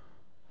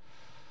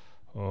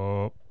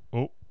 Oh.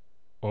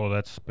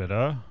 That's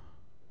better.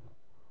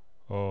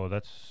 Oh,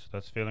 that's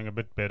feeling a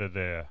bit better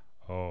there.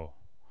 Oh.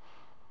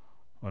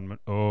 1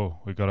 minute. Oh,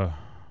 we gotta.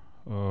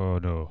 Oh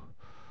no.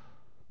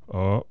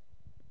 Oh,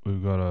 we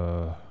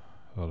gotta.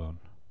 Hold on.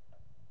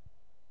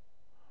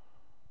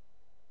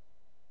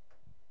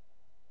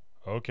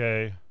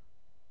 Okay.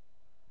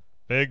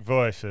 Big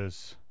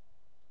voices.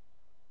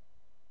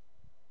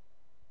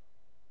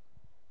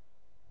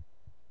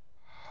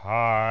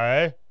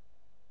 Hi.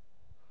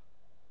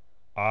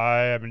 I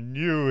am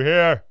new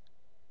here.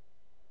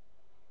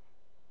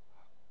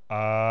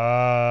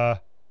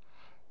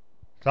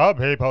 Some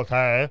people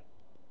say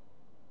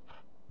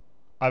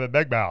I'm a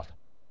big mouth.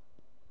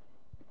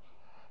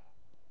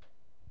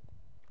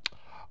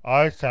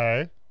 I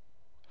say,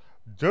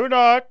 do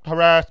not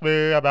harass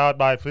me about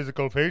my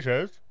physical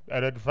features,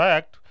 and in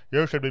fact,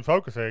 you should be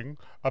focusing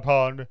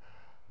upon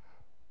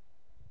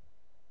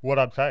what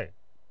I'm saying.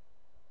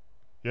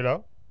 You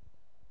know?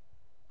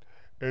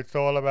 It's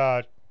all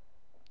about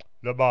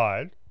the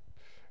mind.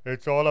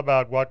 It's all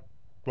about what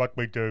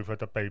we do for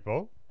the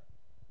people.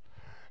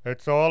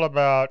 It's all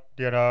about,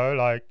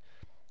 like,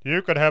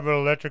 you can have an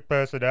electric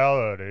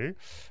personality,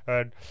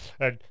 and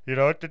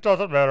it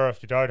doesn't matter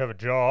if you don't have a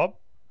job.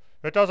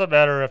 It doesn't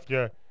matter if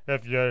you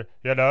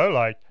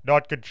like,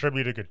 not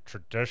contributing in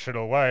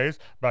traditional ways,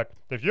 but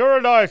if you're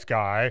a nice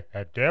guy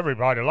and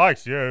everybody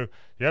likes you,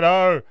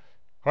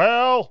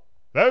 well,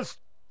 that's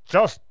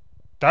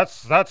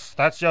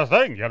your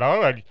thing,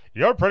 and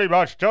you're pretty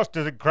much just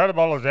as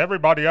incredible as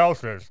everybody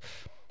else is,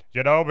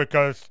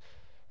 because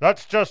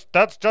that's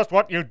just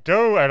what you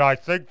do, and I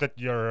think that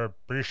you're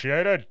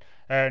appreciated.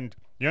 And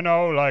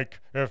like,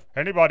 if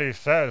anybody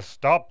says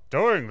stop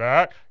doing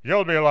that,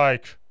 you'll be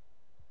like,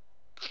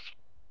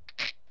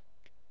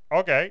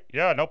 okay,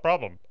 yeah, no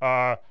problem.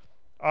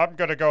 I'm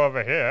gonna go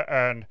over here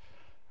and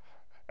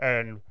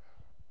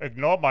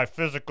ignore my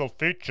physical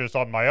features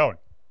on my own.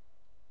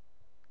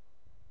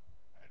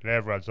 And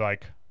everyone's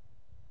like,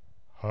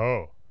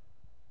 oh,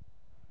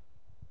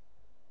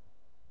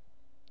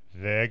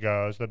 there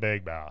goes the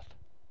big mouth.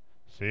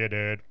 See you,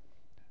 dude.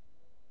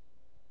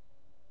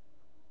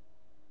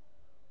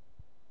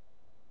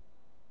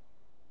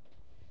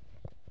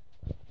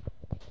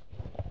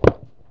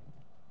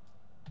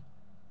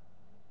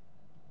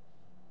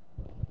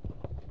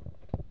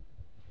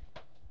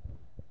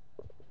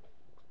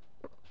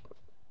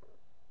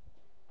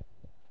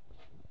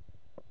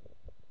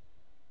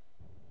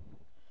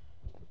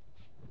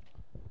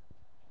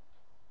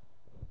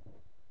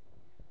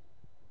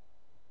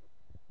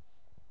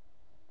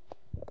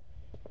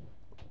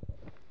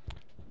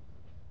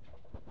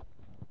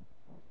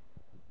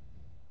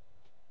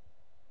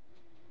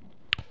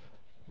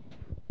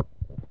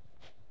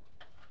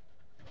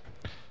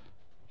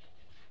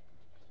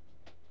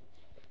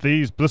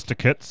 These blister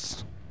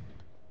kits,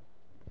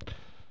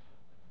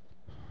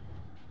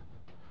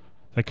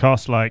 they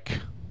cost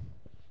like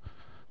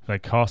they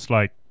cost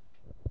like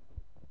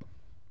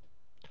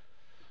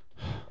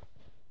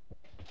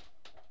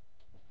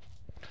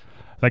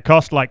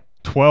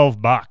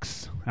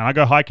 $12, and I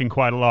go hiking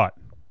quite a lot.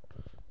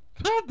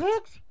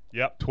 $12?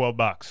 Yep,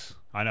 $12.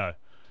 I know,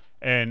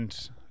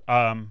 and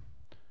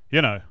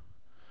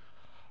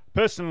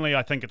personally,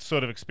 I think it's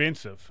sort of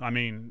expensive. I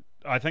mean,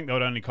 I think they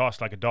would only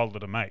cost like $1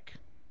 to make.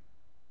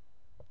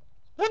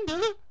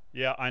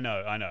 Yeah, I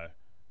know.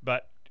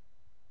 But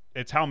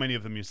it's how many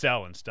of them you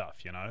sell and stuff,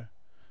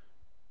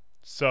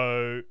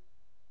 So,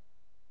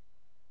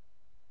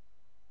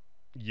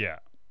 yeah.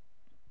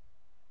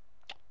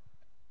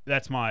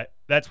 That's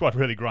what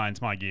really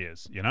grinds my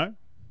gears,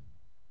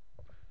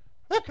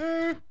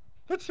 Okay,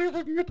 let's see if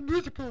I can get the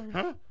music going,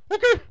 huh?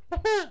 Okay.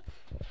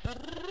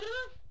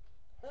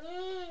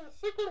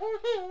 Secret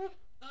Horses.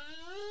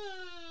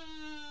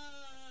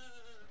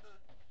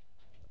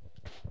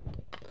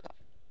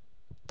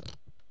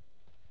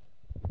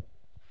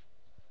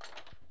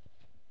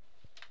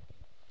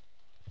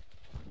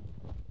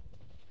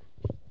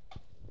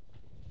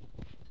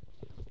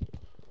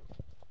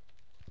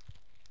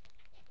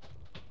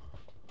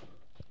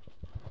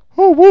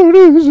 Oh, what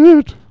is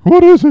it?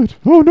 What is it?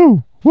 Oh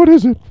no, what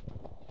is it?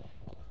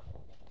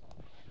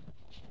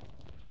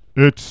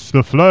 It's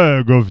the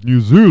flag of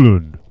New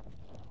Zealand.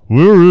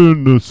 We're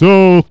in the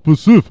South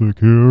Pacific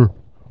here,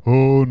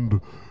 and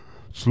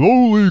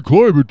slowly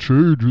climate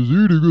change is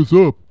eating us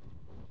up.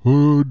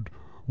 And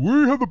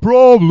we have a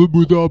problem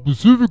with our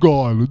Pacific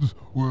Islands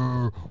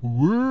where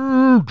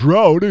we're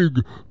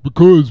drowning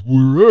because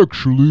we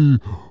actually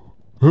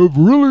have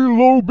really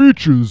low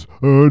beaches,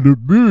 and it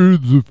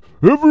means if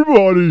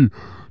everybody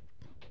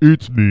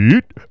eats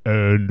meat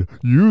and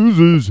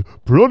uses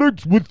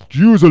products which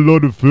use a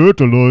lot of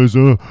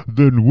fertilizer,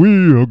 then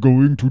we are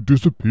going to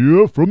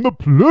disappear from the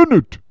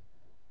planet.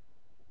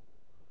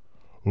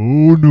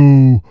 Oh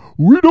no,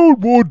 we don't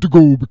want to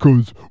go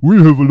because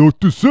we have a lot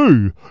to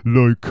say,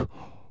 like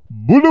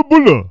Bulla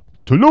Bulla,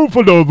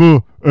 Talofa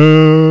Lava,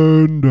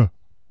 and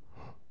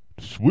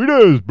sweet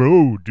as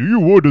bro, do you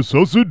want a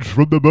sausage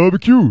from the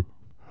barbecue?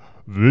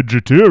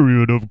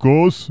 Vegetarian, of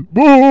course.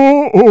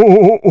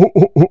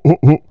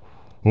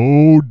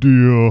 Oh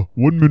dear,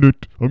 1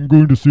 minute, I'm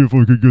going to see if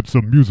I can get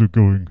some music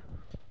going.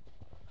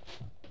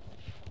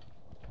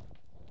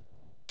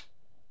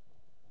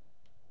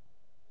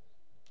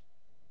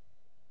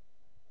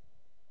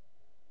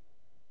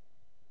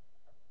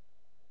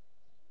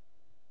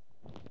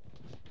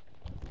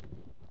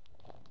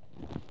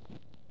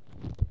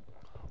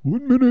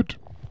 1 minute.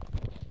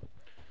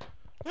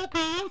 We're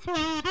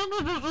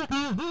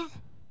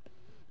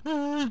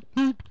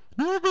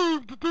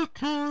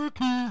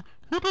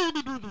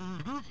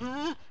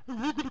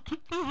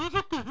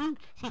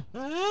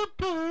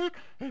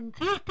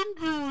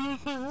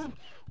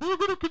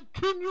gonna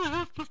continue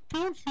with this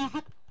dance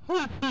music.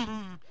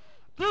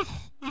 This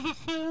is a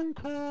song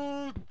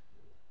called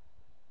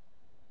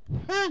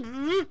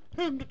Honey,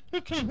 and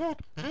it's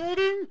about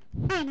adding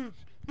pennies,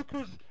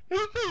 because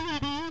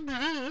everybody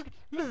knows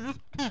loves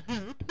to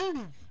have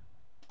pennies.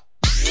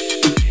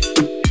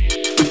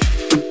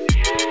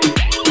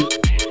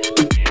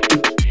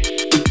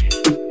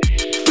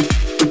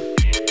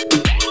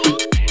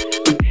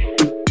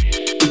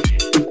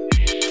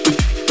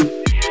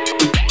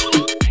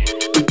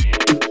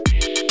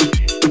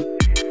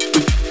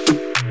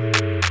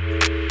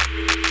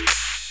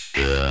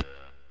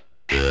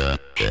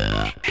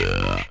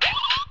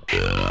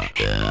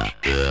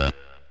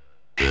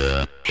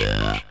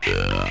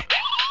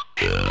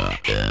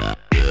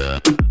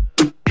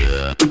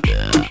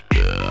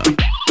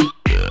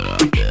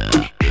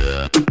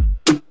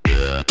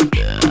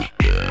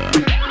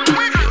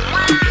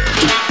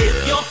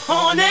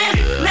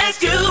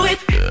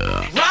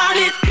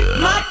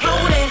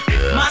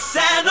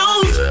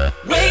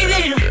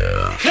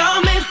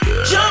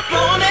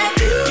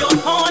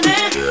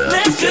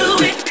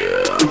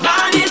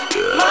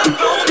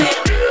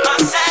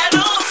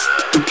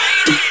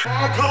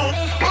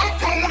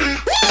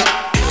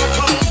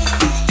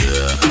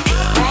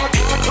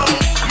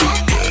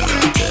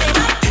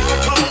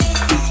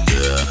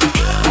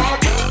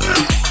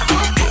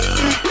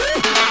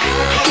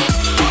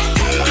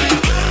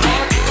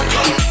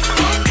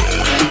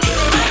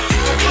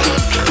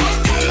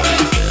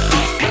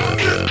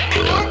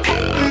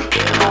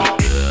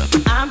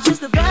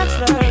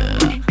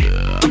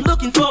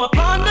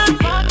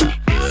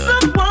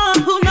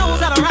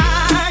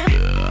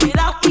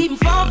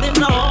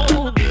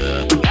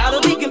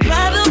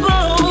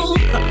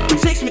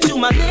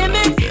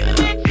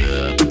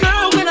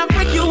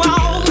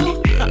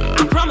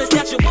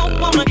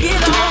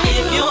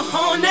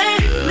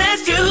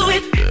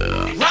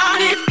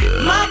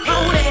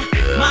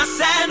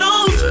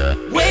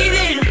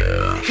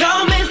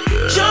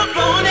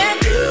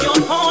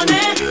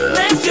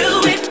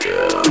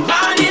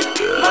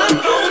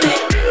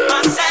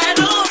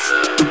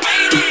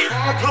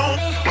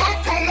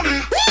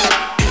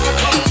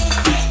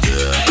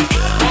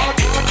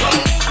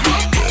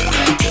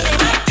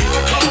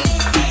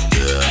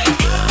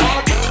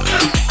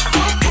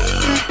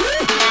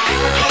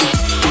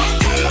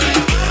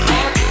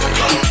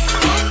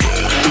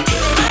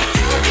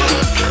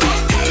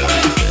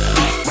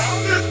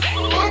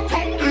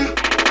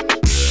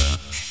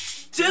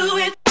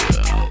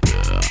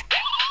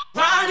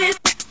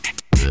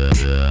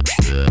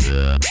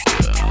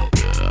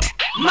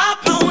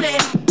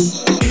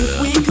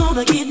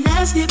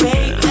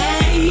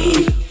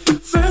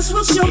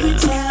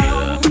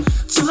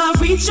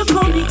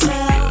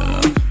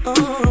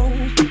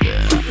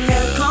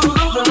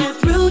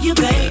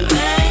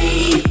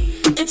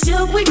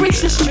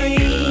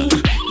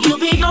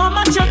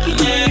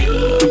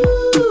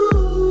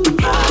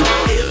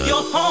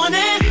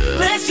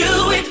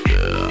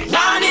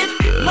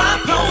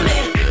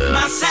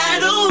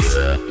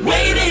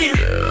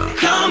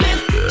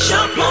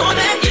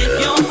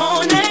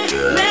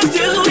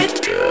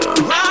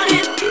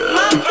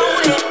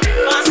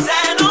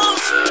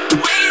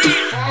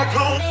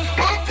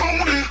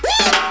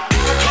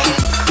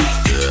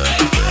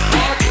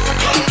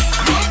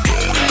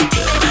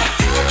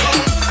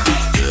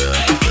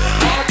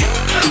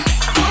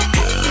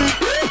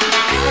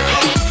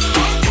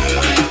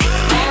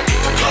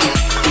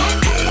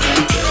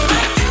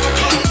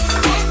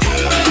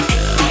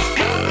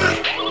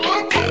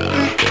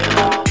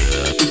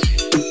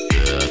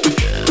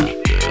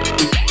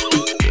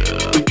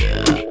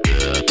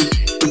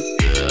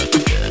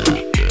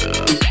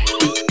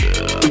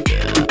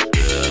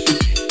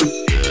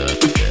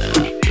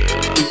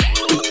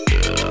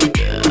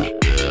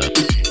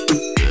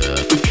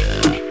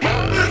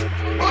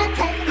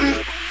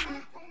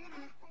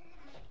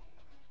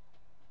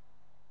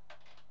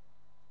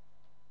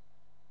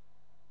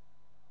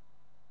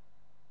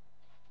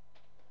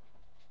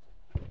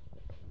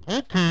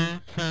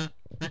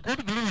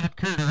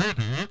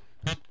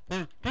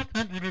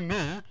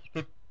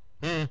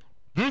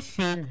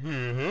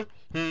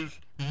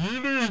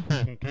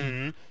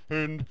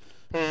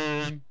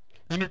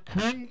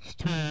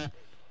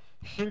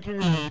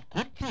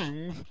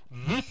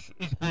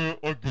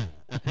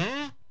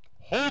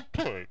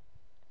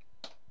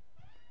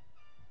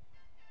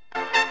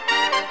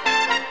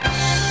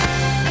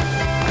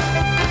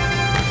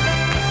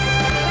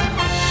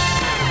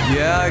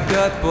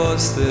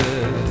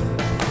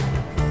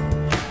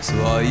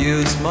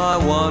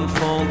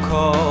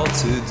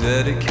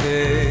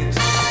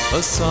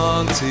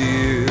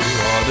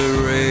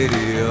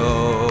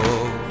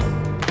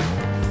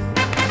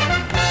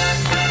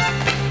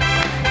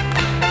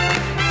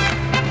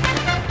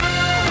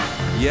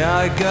 Yeah,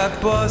 I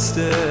got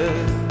busted.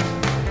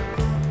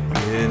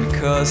 In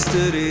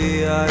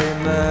custody, I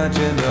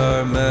imagined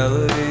our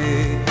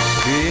melody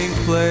being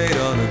played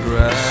on a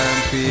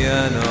grand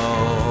piano.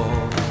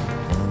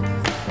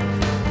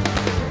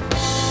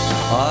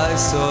 I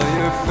saw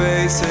your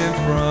face in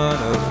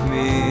front of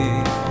me.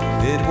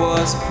 It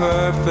was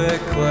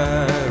perfect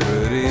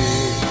clarity.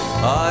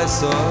 I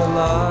saw a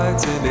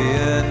light in the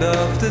end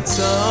of the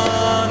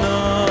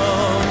tunnel.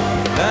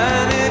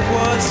 And it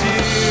was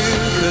you,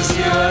 'cause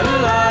you had a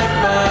light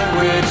by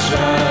which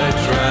I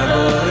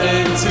traveled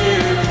into.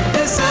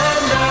 Yes,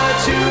 and that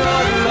you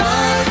are the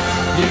light,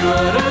 you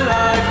are the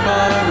light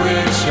by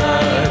which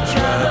I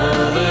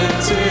traveled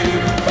into.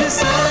 Yes,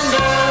 and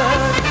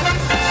that.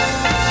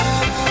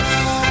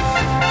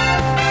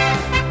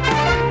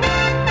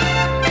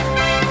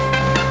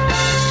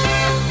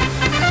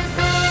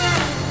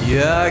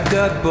 Yeah, I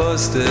got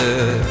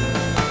busted.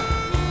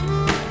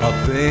 I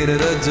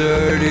painted a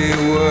dirty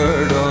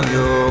word on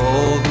your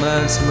old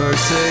man's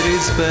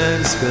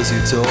Mercedes-Benz 'cause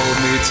you told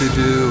me to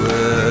do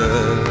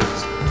it.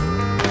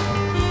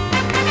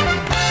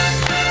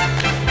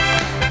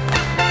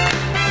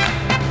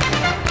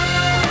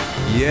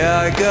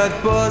 Yeah, I got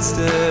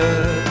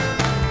busted,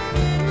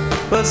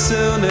 but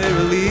soon they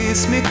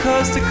released me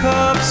 'cause the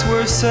cops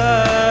were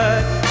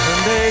sad and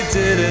they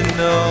didn't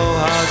know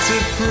how to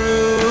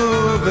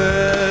prove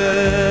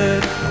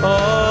it.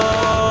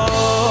 Oh,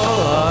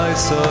 I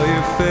saw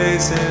your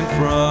face in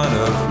front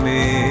of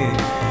me.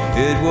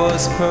 It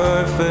was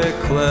perfect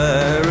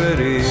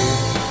clarity.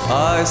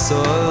 I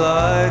saw a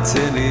light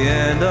in the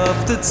end of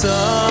the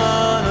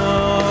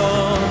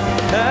tunnel.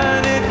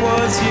 And it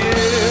was you,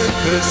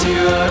 'cause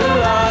you are the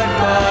light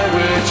by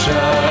which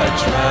I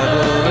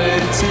travel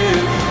into.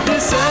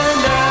 This and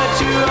that,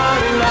 you are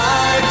the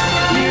light,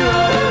 you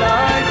are the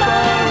light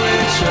by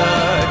which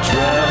I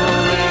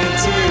travel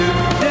into.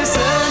 This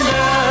and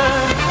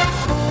that.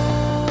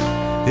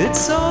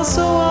 It's all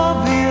so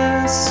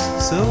obvious,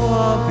 so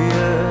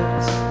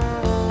obvious.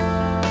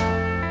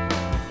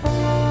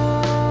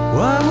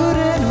 Why would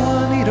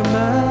anyone need a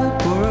map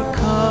or a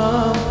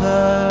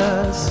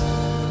compass?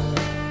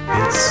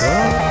 It's so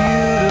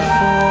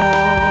beautiful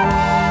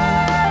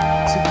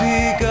to be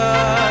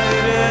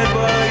guided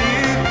by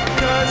you,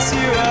 'cause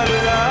you are the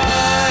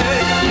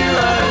light, you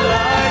are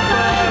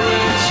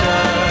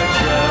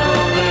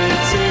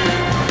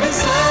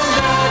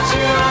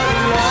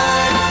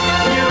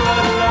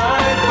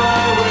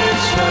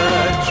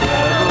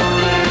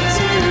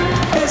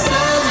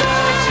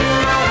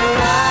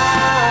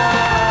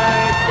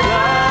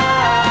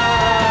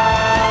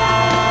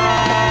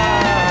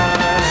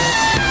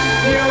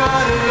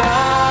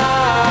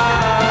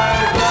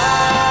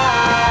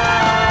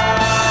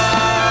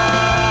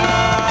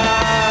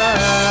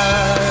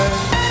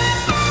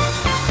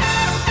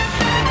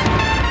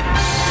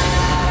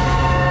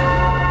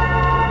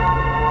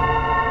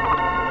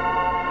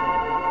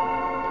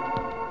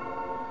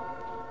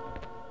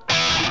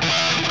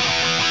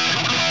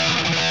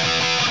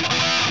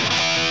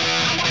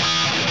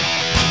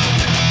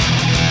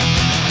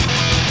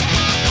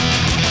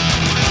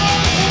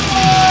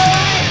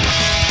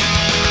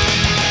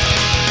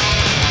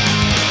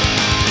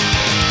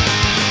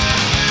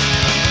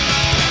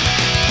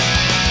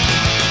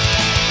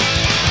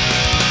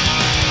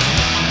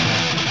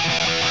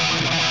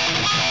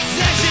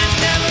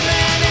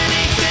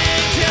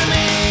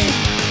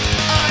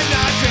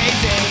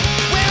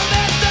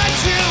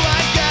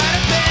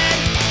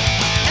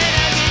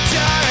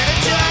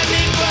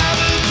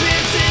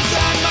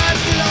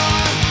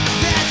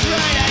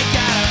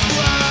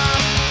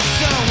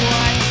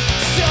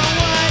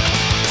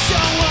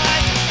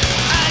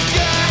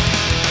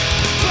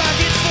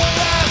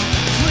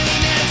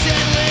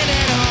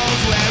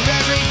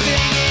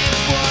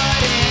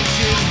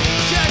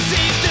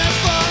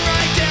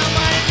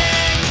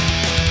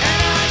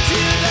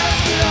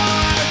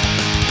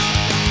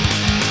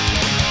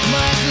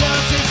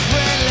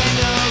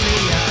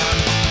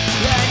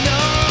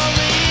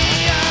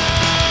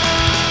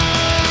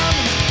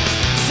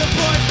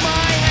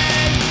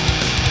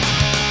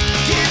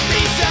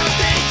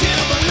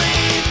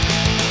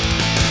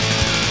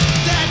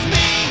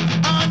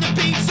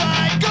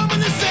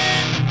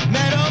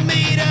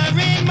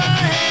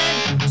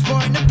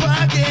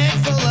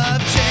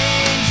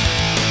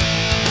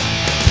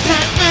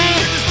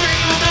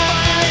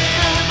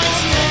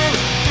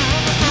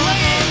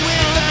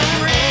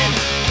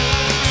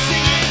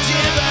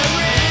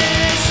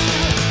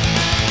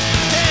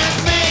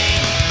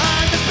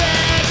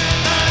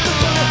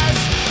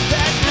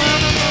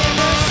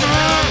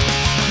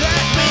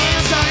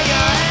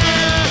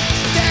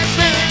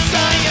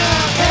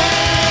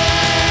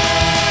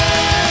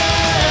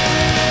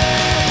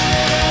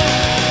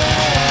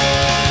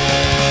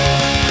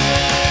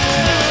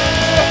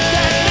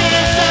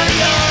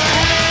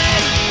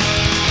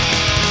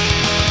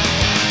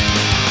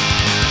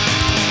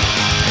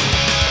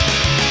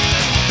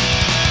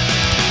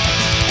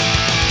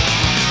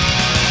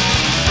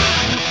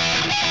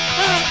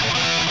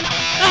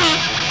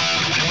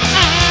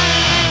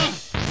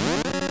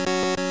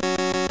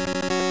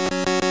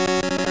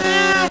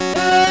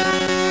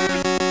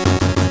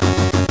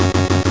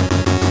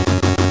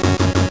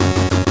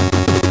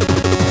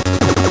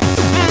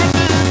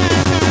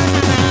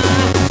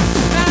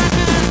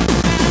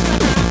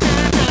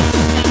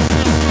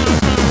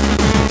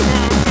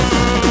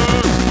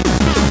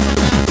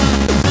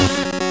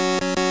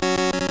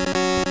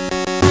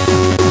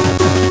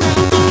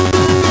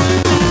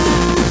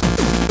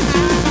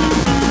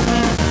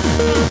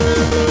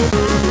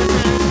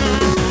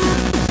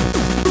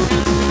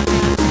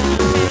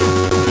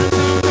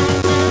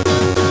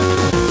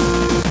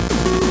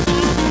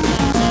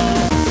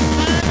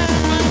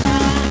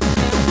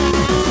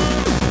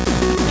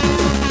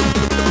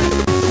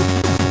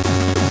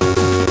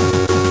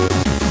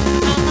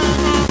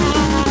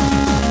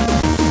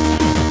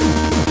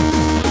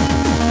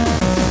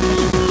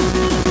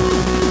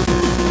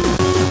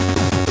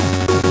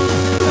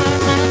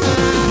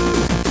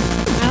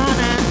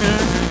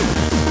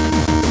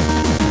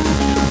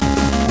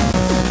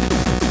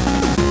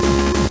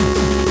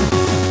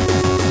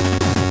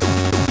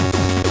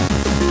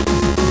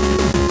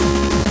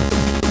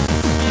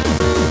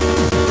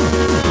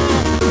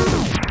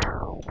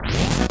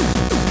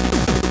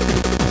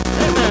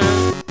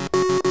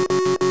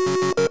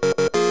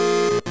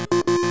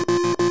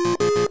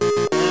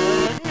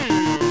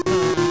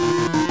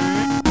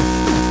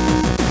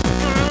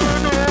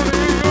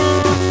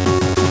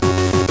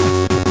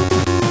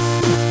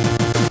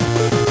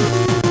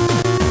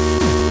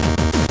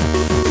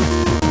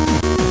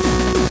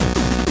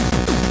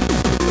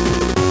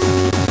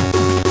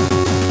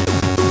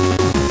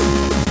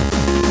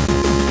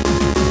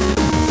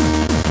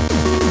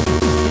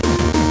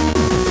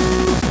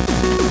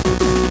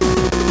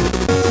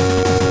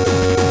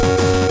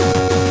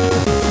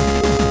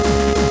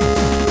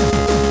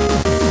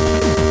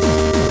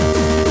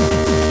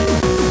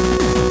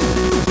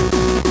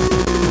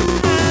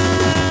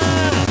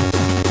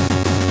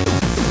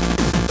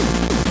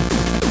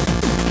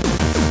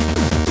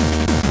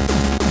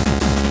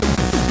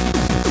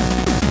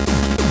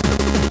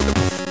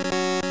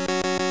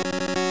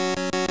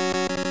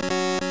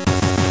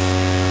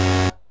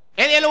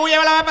Pegale, huye,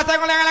 la va a pasar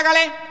con la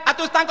gale. A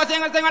tus tancos,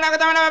 tengo la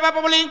gata,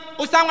 populi.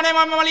 Usamos la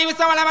mamoli,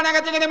 usamos la manera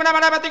que tiene una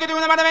manera, tiene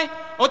una manera.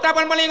 Otra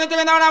por molino,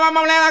 tiene una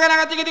mamá, la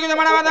gana, tiene una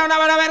manera,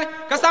 una ver.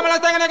 Casamos las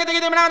tengas que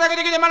tiene una manera, que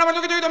tiene una manera,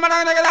 que tiene una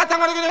manera,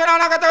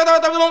 que tiene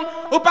una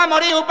upa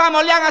morir, upa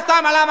moliaga,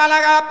 hasta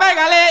malaga,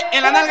 pégale,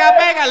 en la nalga,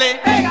 pégale,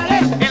 en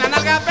la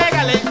nalga,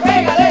 pégale,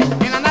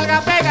 en la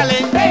nalga, pégale,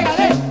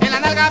 en la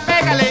nalga,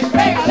 pégale,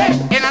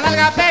 en la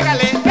nalga,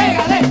 pégale,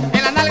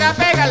 en la nalga,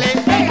 pégale,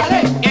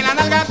 en la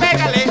nalga,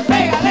 pégale,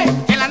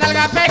 en la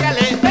nalga,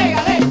 pégale,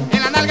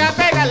 en la nalga,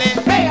 pégale,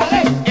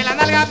 en la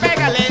nalga,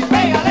 pégale,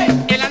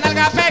 en la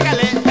nalga,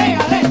 pégale,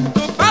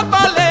 tu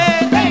papole,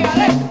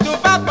 tu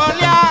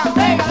papolea,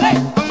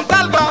 un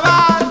salgo va,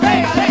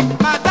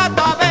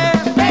 matato a ver,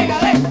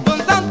 un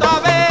santo a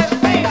ver,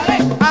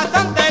 a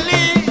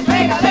Santeli,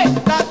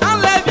 la tan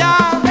levia,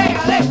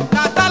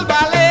 la tal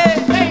vale,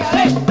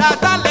 la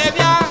tan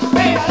levia,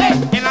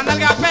 en la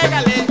nalga,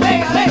 pégale,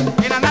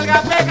 en la nalga,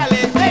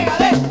 pégale,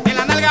 en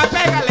la nalga,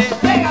 pégale,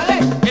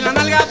 en la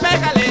nalga,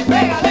 pégale,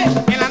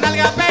 en la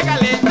nalga,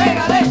 pégale,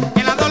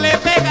 en la dole,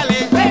 pégale,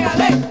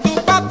 tu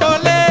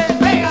papole,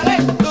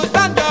 tu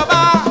santo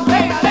va,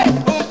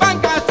 un pan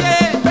casé,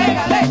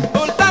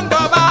 un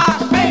tango va,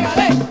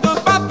 tu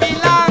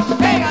papilán,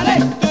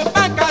 tu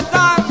pan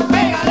casán,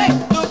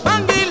 tu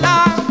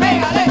pandilán,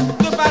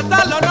 tu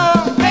pasalo no,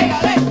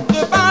 tu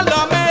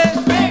palomé,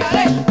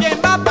 ¿quién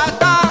va a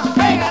pasar?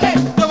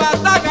 Tu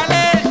vas a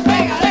galer,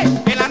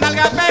 en la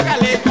nalga,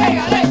 pégale,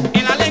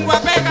 en la lengua,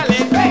 pégale,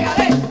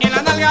 en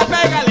la nalga,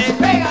 pégale,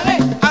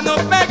 a no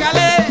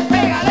pégale,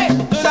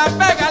 tú dan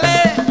pégale,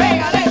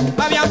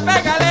 va bien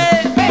pégale,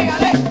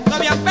 no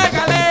bien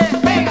pégale,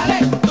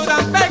 tú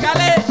dan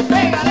pégale,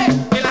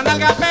 en la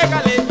nalga,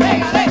 pégale,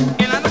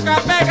 en la nuca,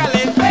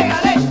 pégale,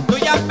 tú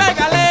ya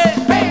pégale,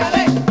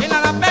 en la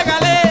nalga,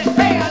 pégale,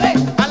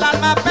 al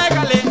alma,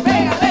 pégale,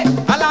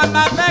 al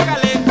alma,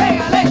 pégale,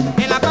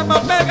 en la papa,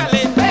 pégale,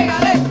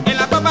 en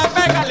la papa,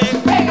 pégale,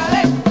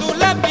 tú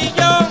le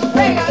pilló,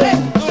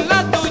 tú la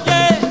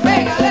tuye,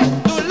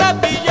 tú le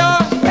pilló,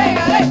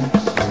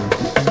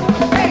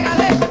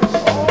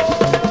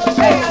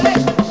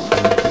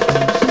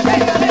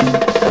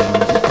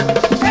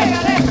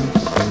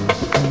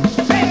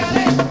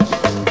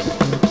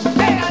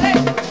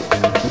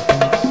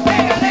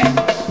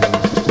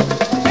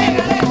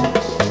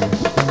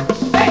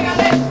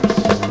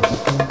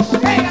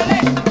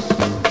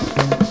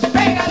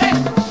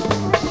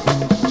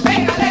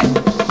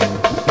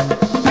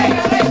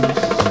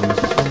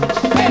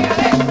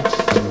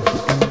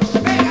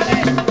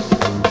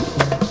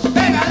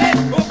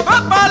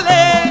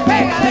 upapale,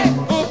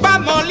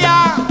 upamolia,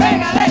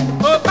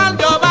 upal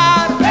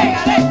llovar,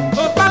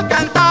 upal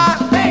cantar,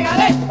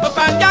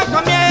 upal ya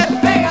comer,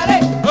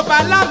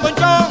 upal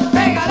lambuchón,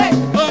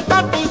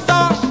 upal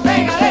puzón,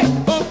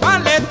 upal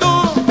letú,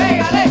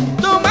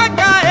 tú me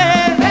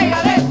caes,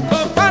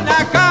 upal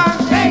acá,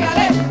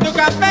 tú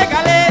que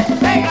pégale,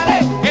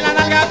 en la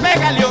nalga,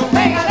 pégale,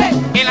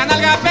 en la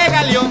nalga,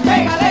 pégale,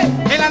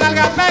 en la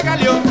nalga,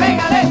 pégale,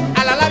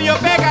 a la labio,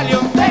 pégale,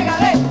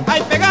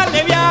 ay,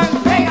 pégale bien,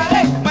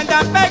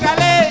 mandan,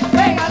 pégale,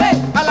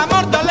 a la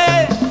mordole,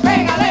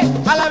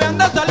 a la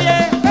vianda solie,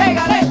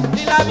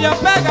 si la vio,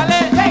 pégale,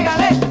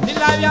 si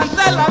la vian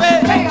se la ve,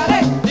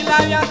 si la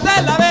vian se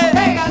la ve,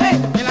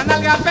 en la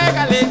nalga,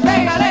 pégale,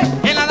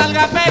 en la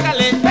nalga,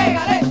 pégale, en la nalga,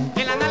 pégale,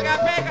 en la nalga,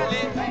 pégale.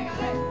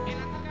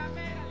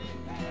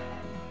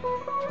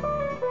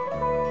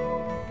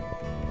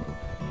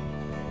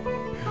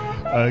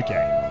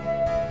 Okay.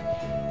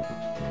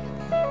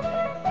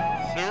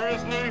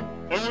 Seriously?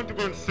 I went to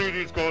go and see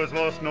these guys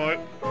last night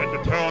at the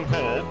town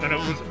hall, and it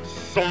was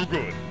so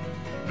good.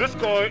 This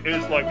guy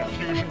is like a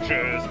fusion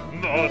jazz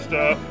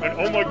master, and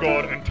oh my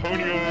god,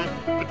 Antonio,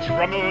 the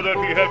drummer that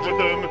he had with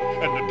him,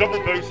 and the double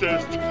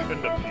bassist,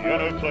 and the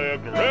piano player,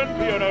 grand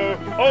piano,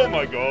 oh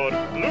my god,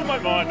 blew my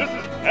mind. This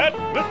is Pat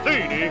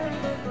Metheny,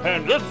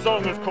 and this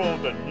song is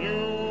called The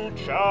New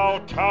Chow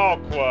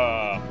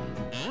Tauqua.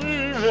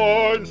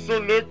 Rewind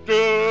selector.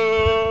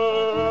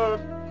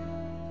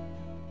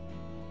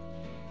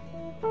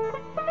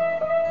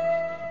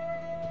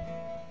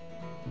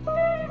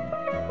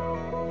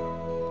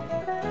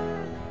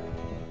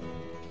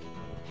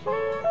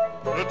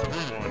 That's a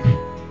rewind.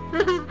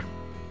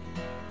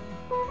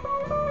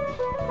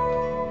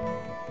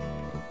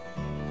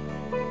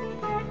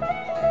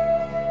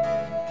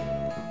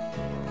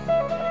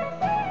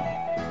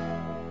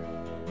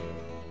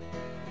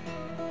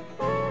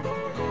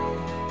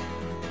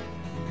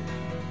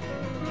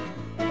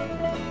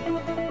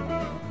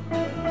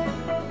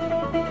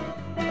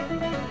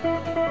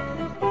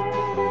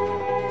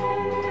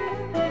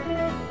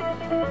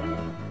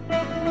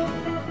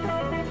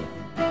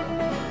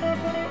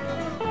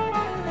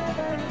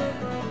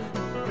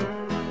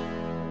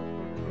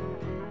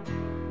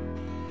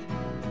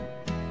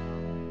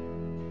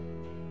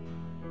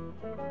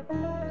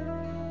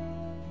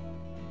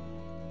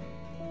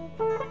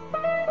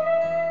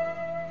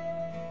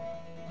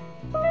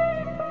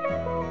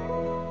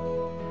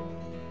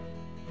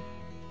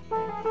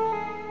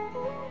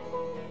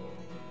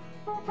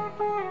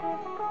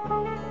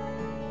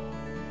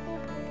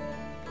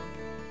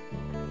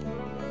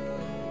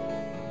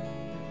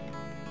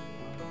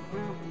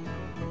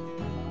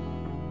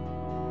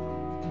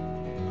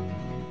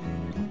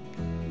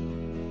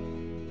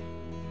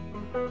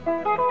 Thank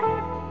you.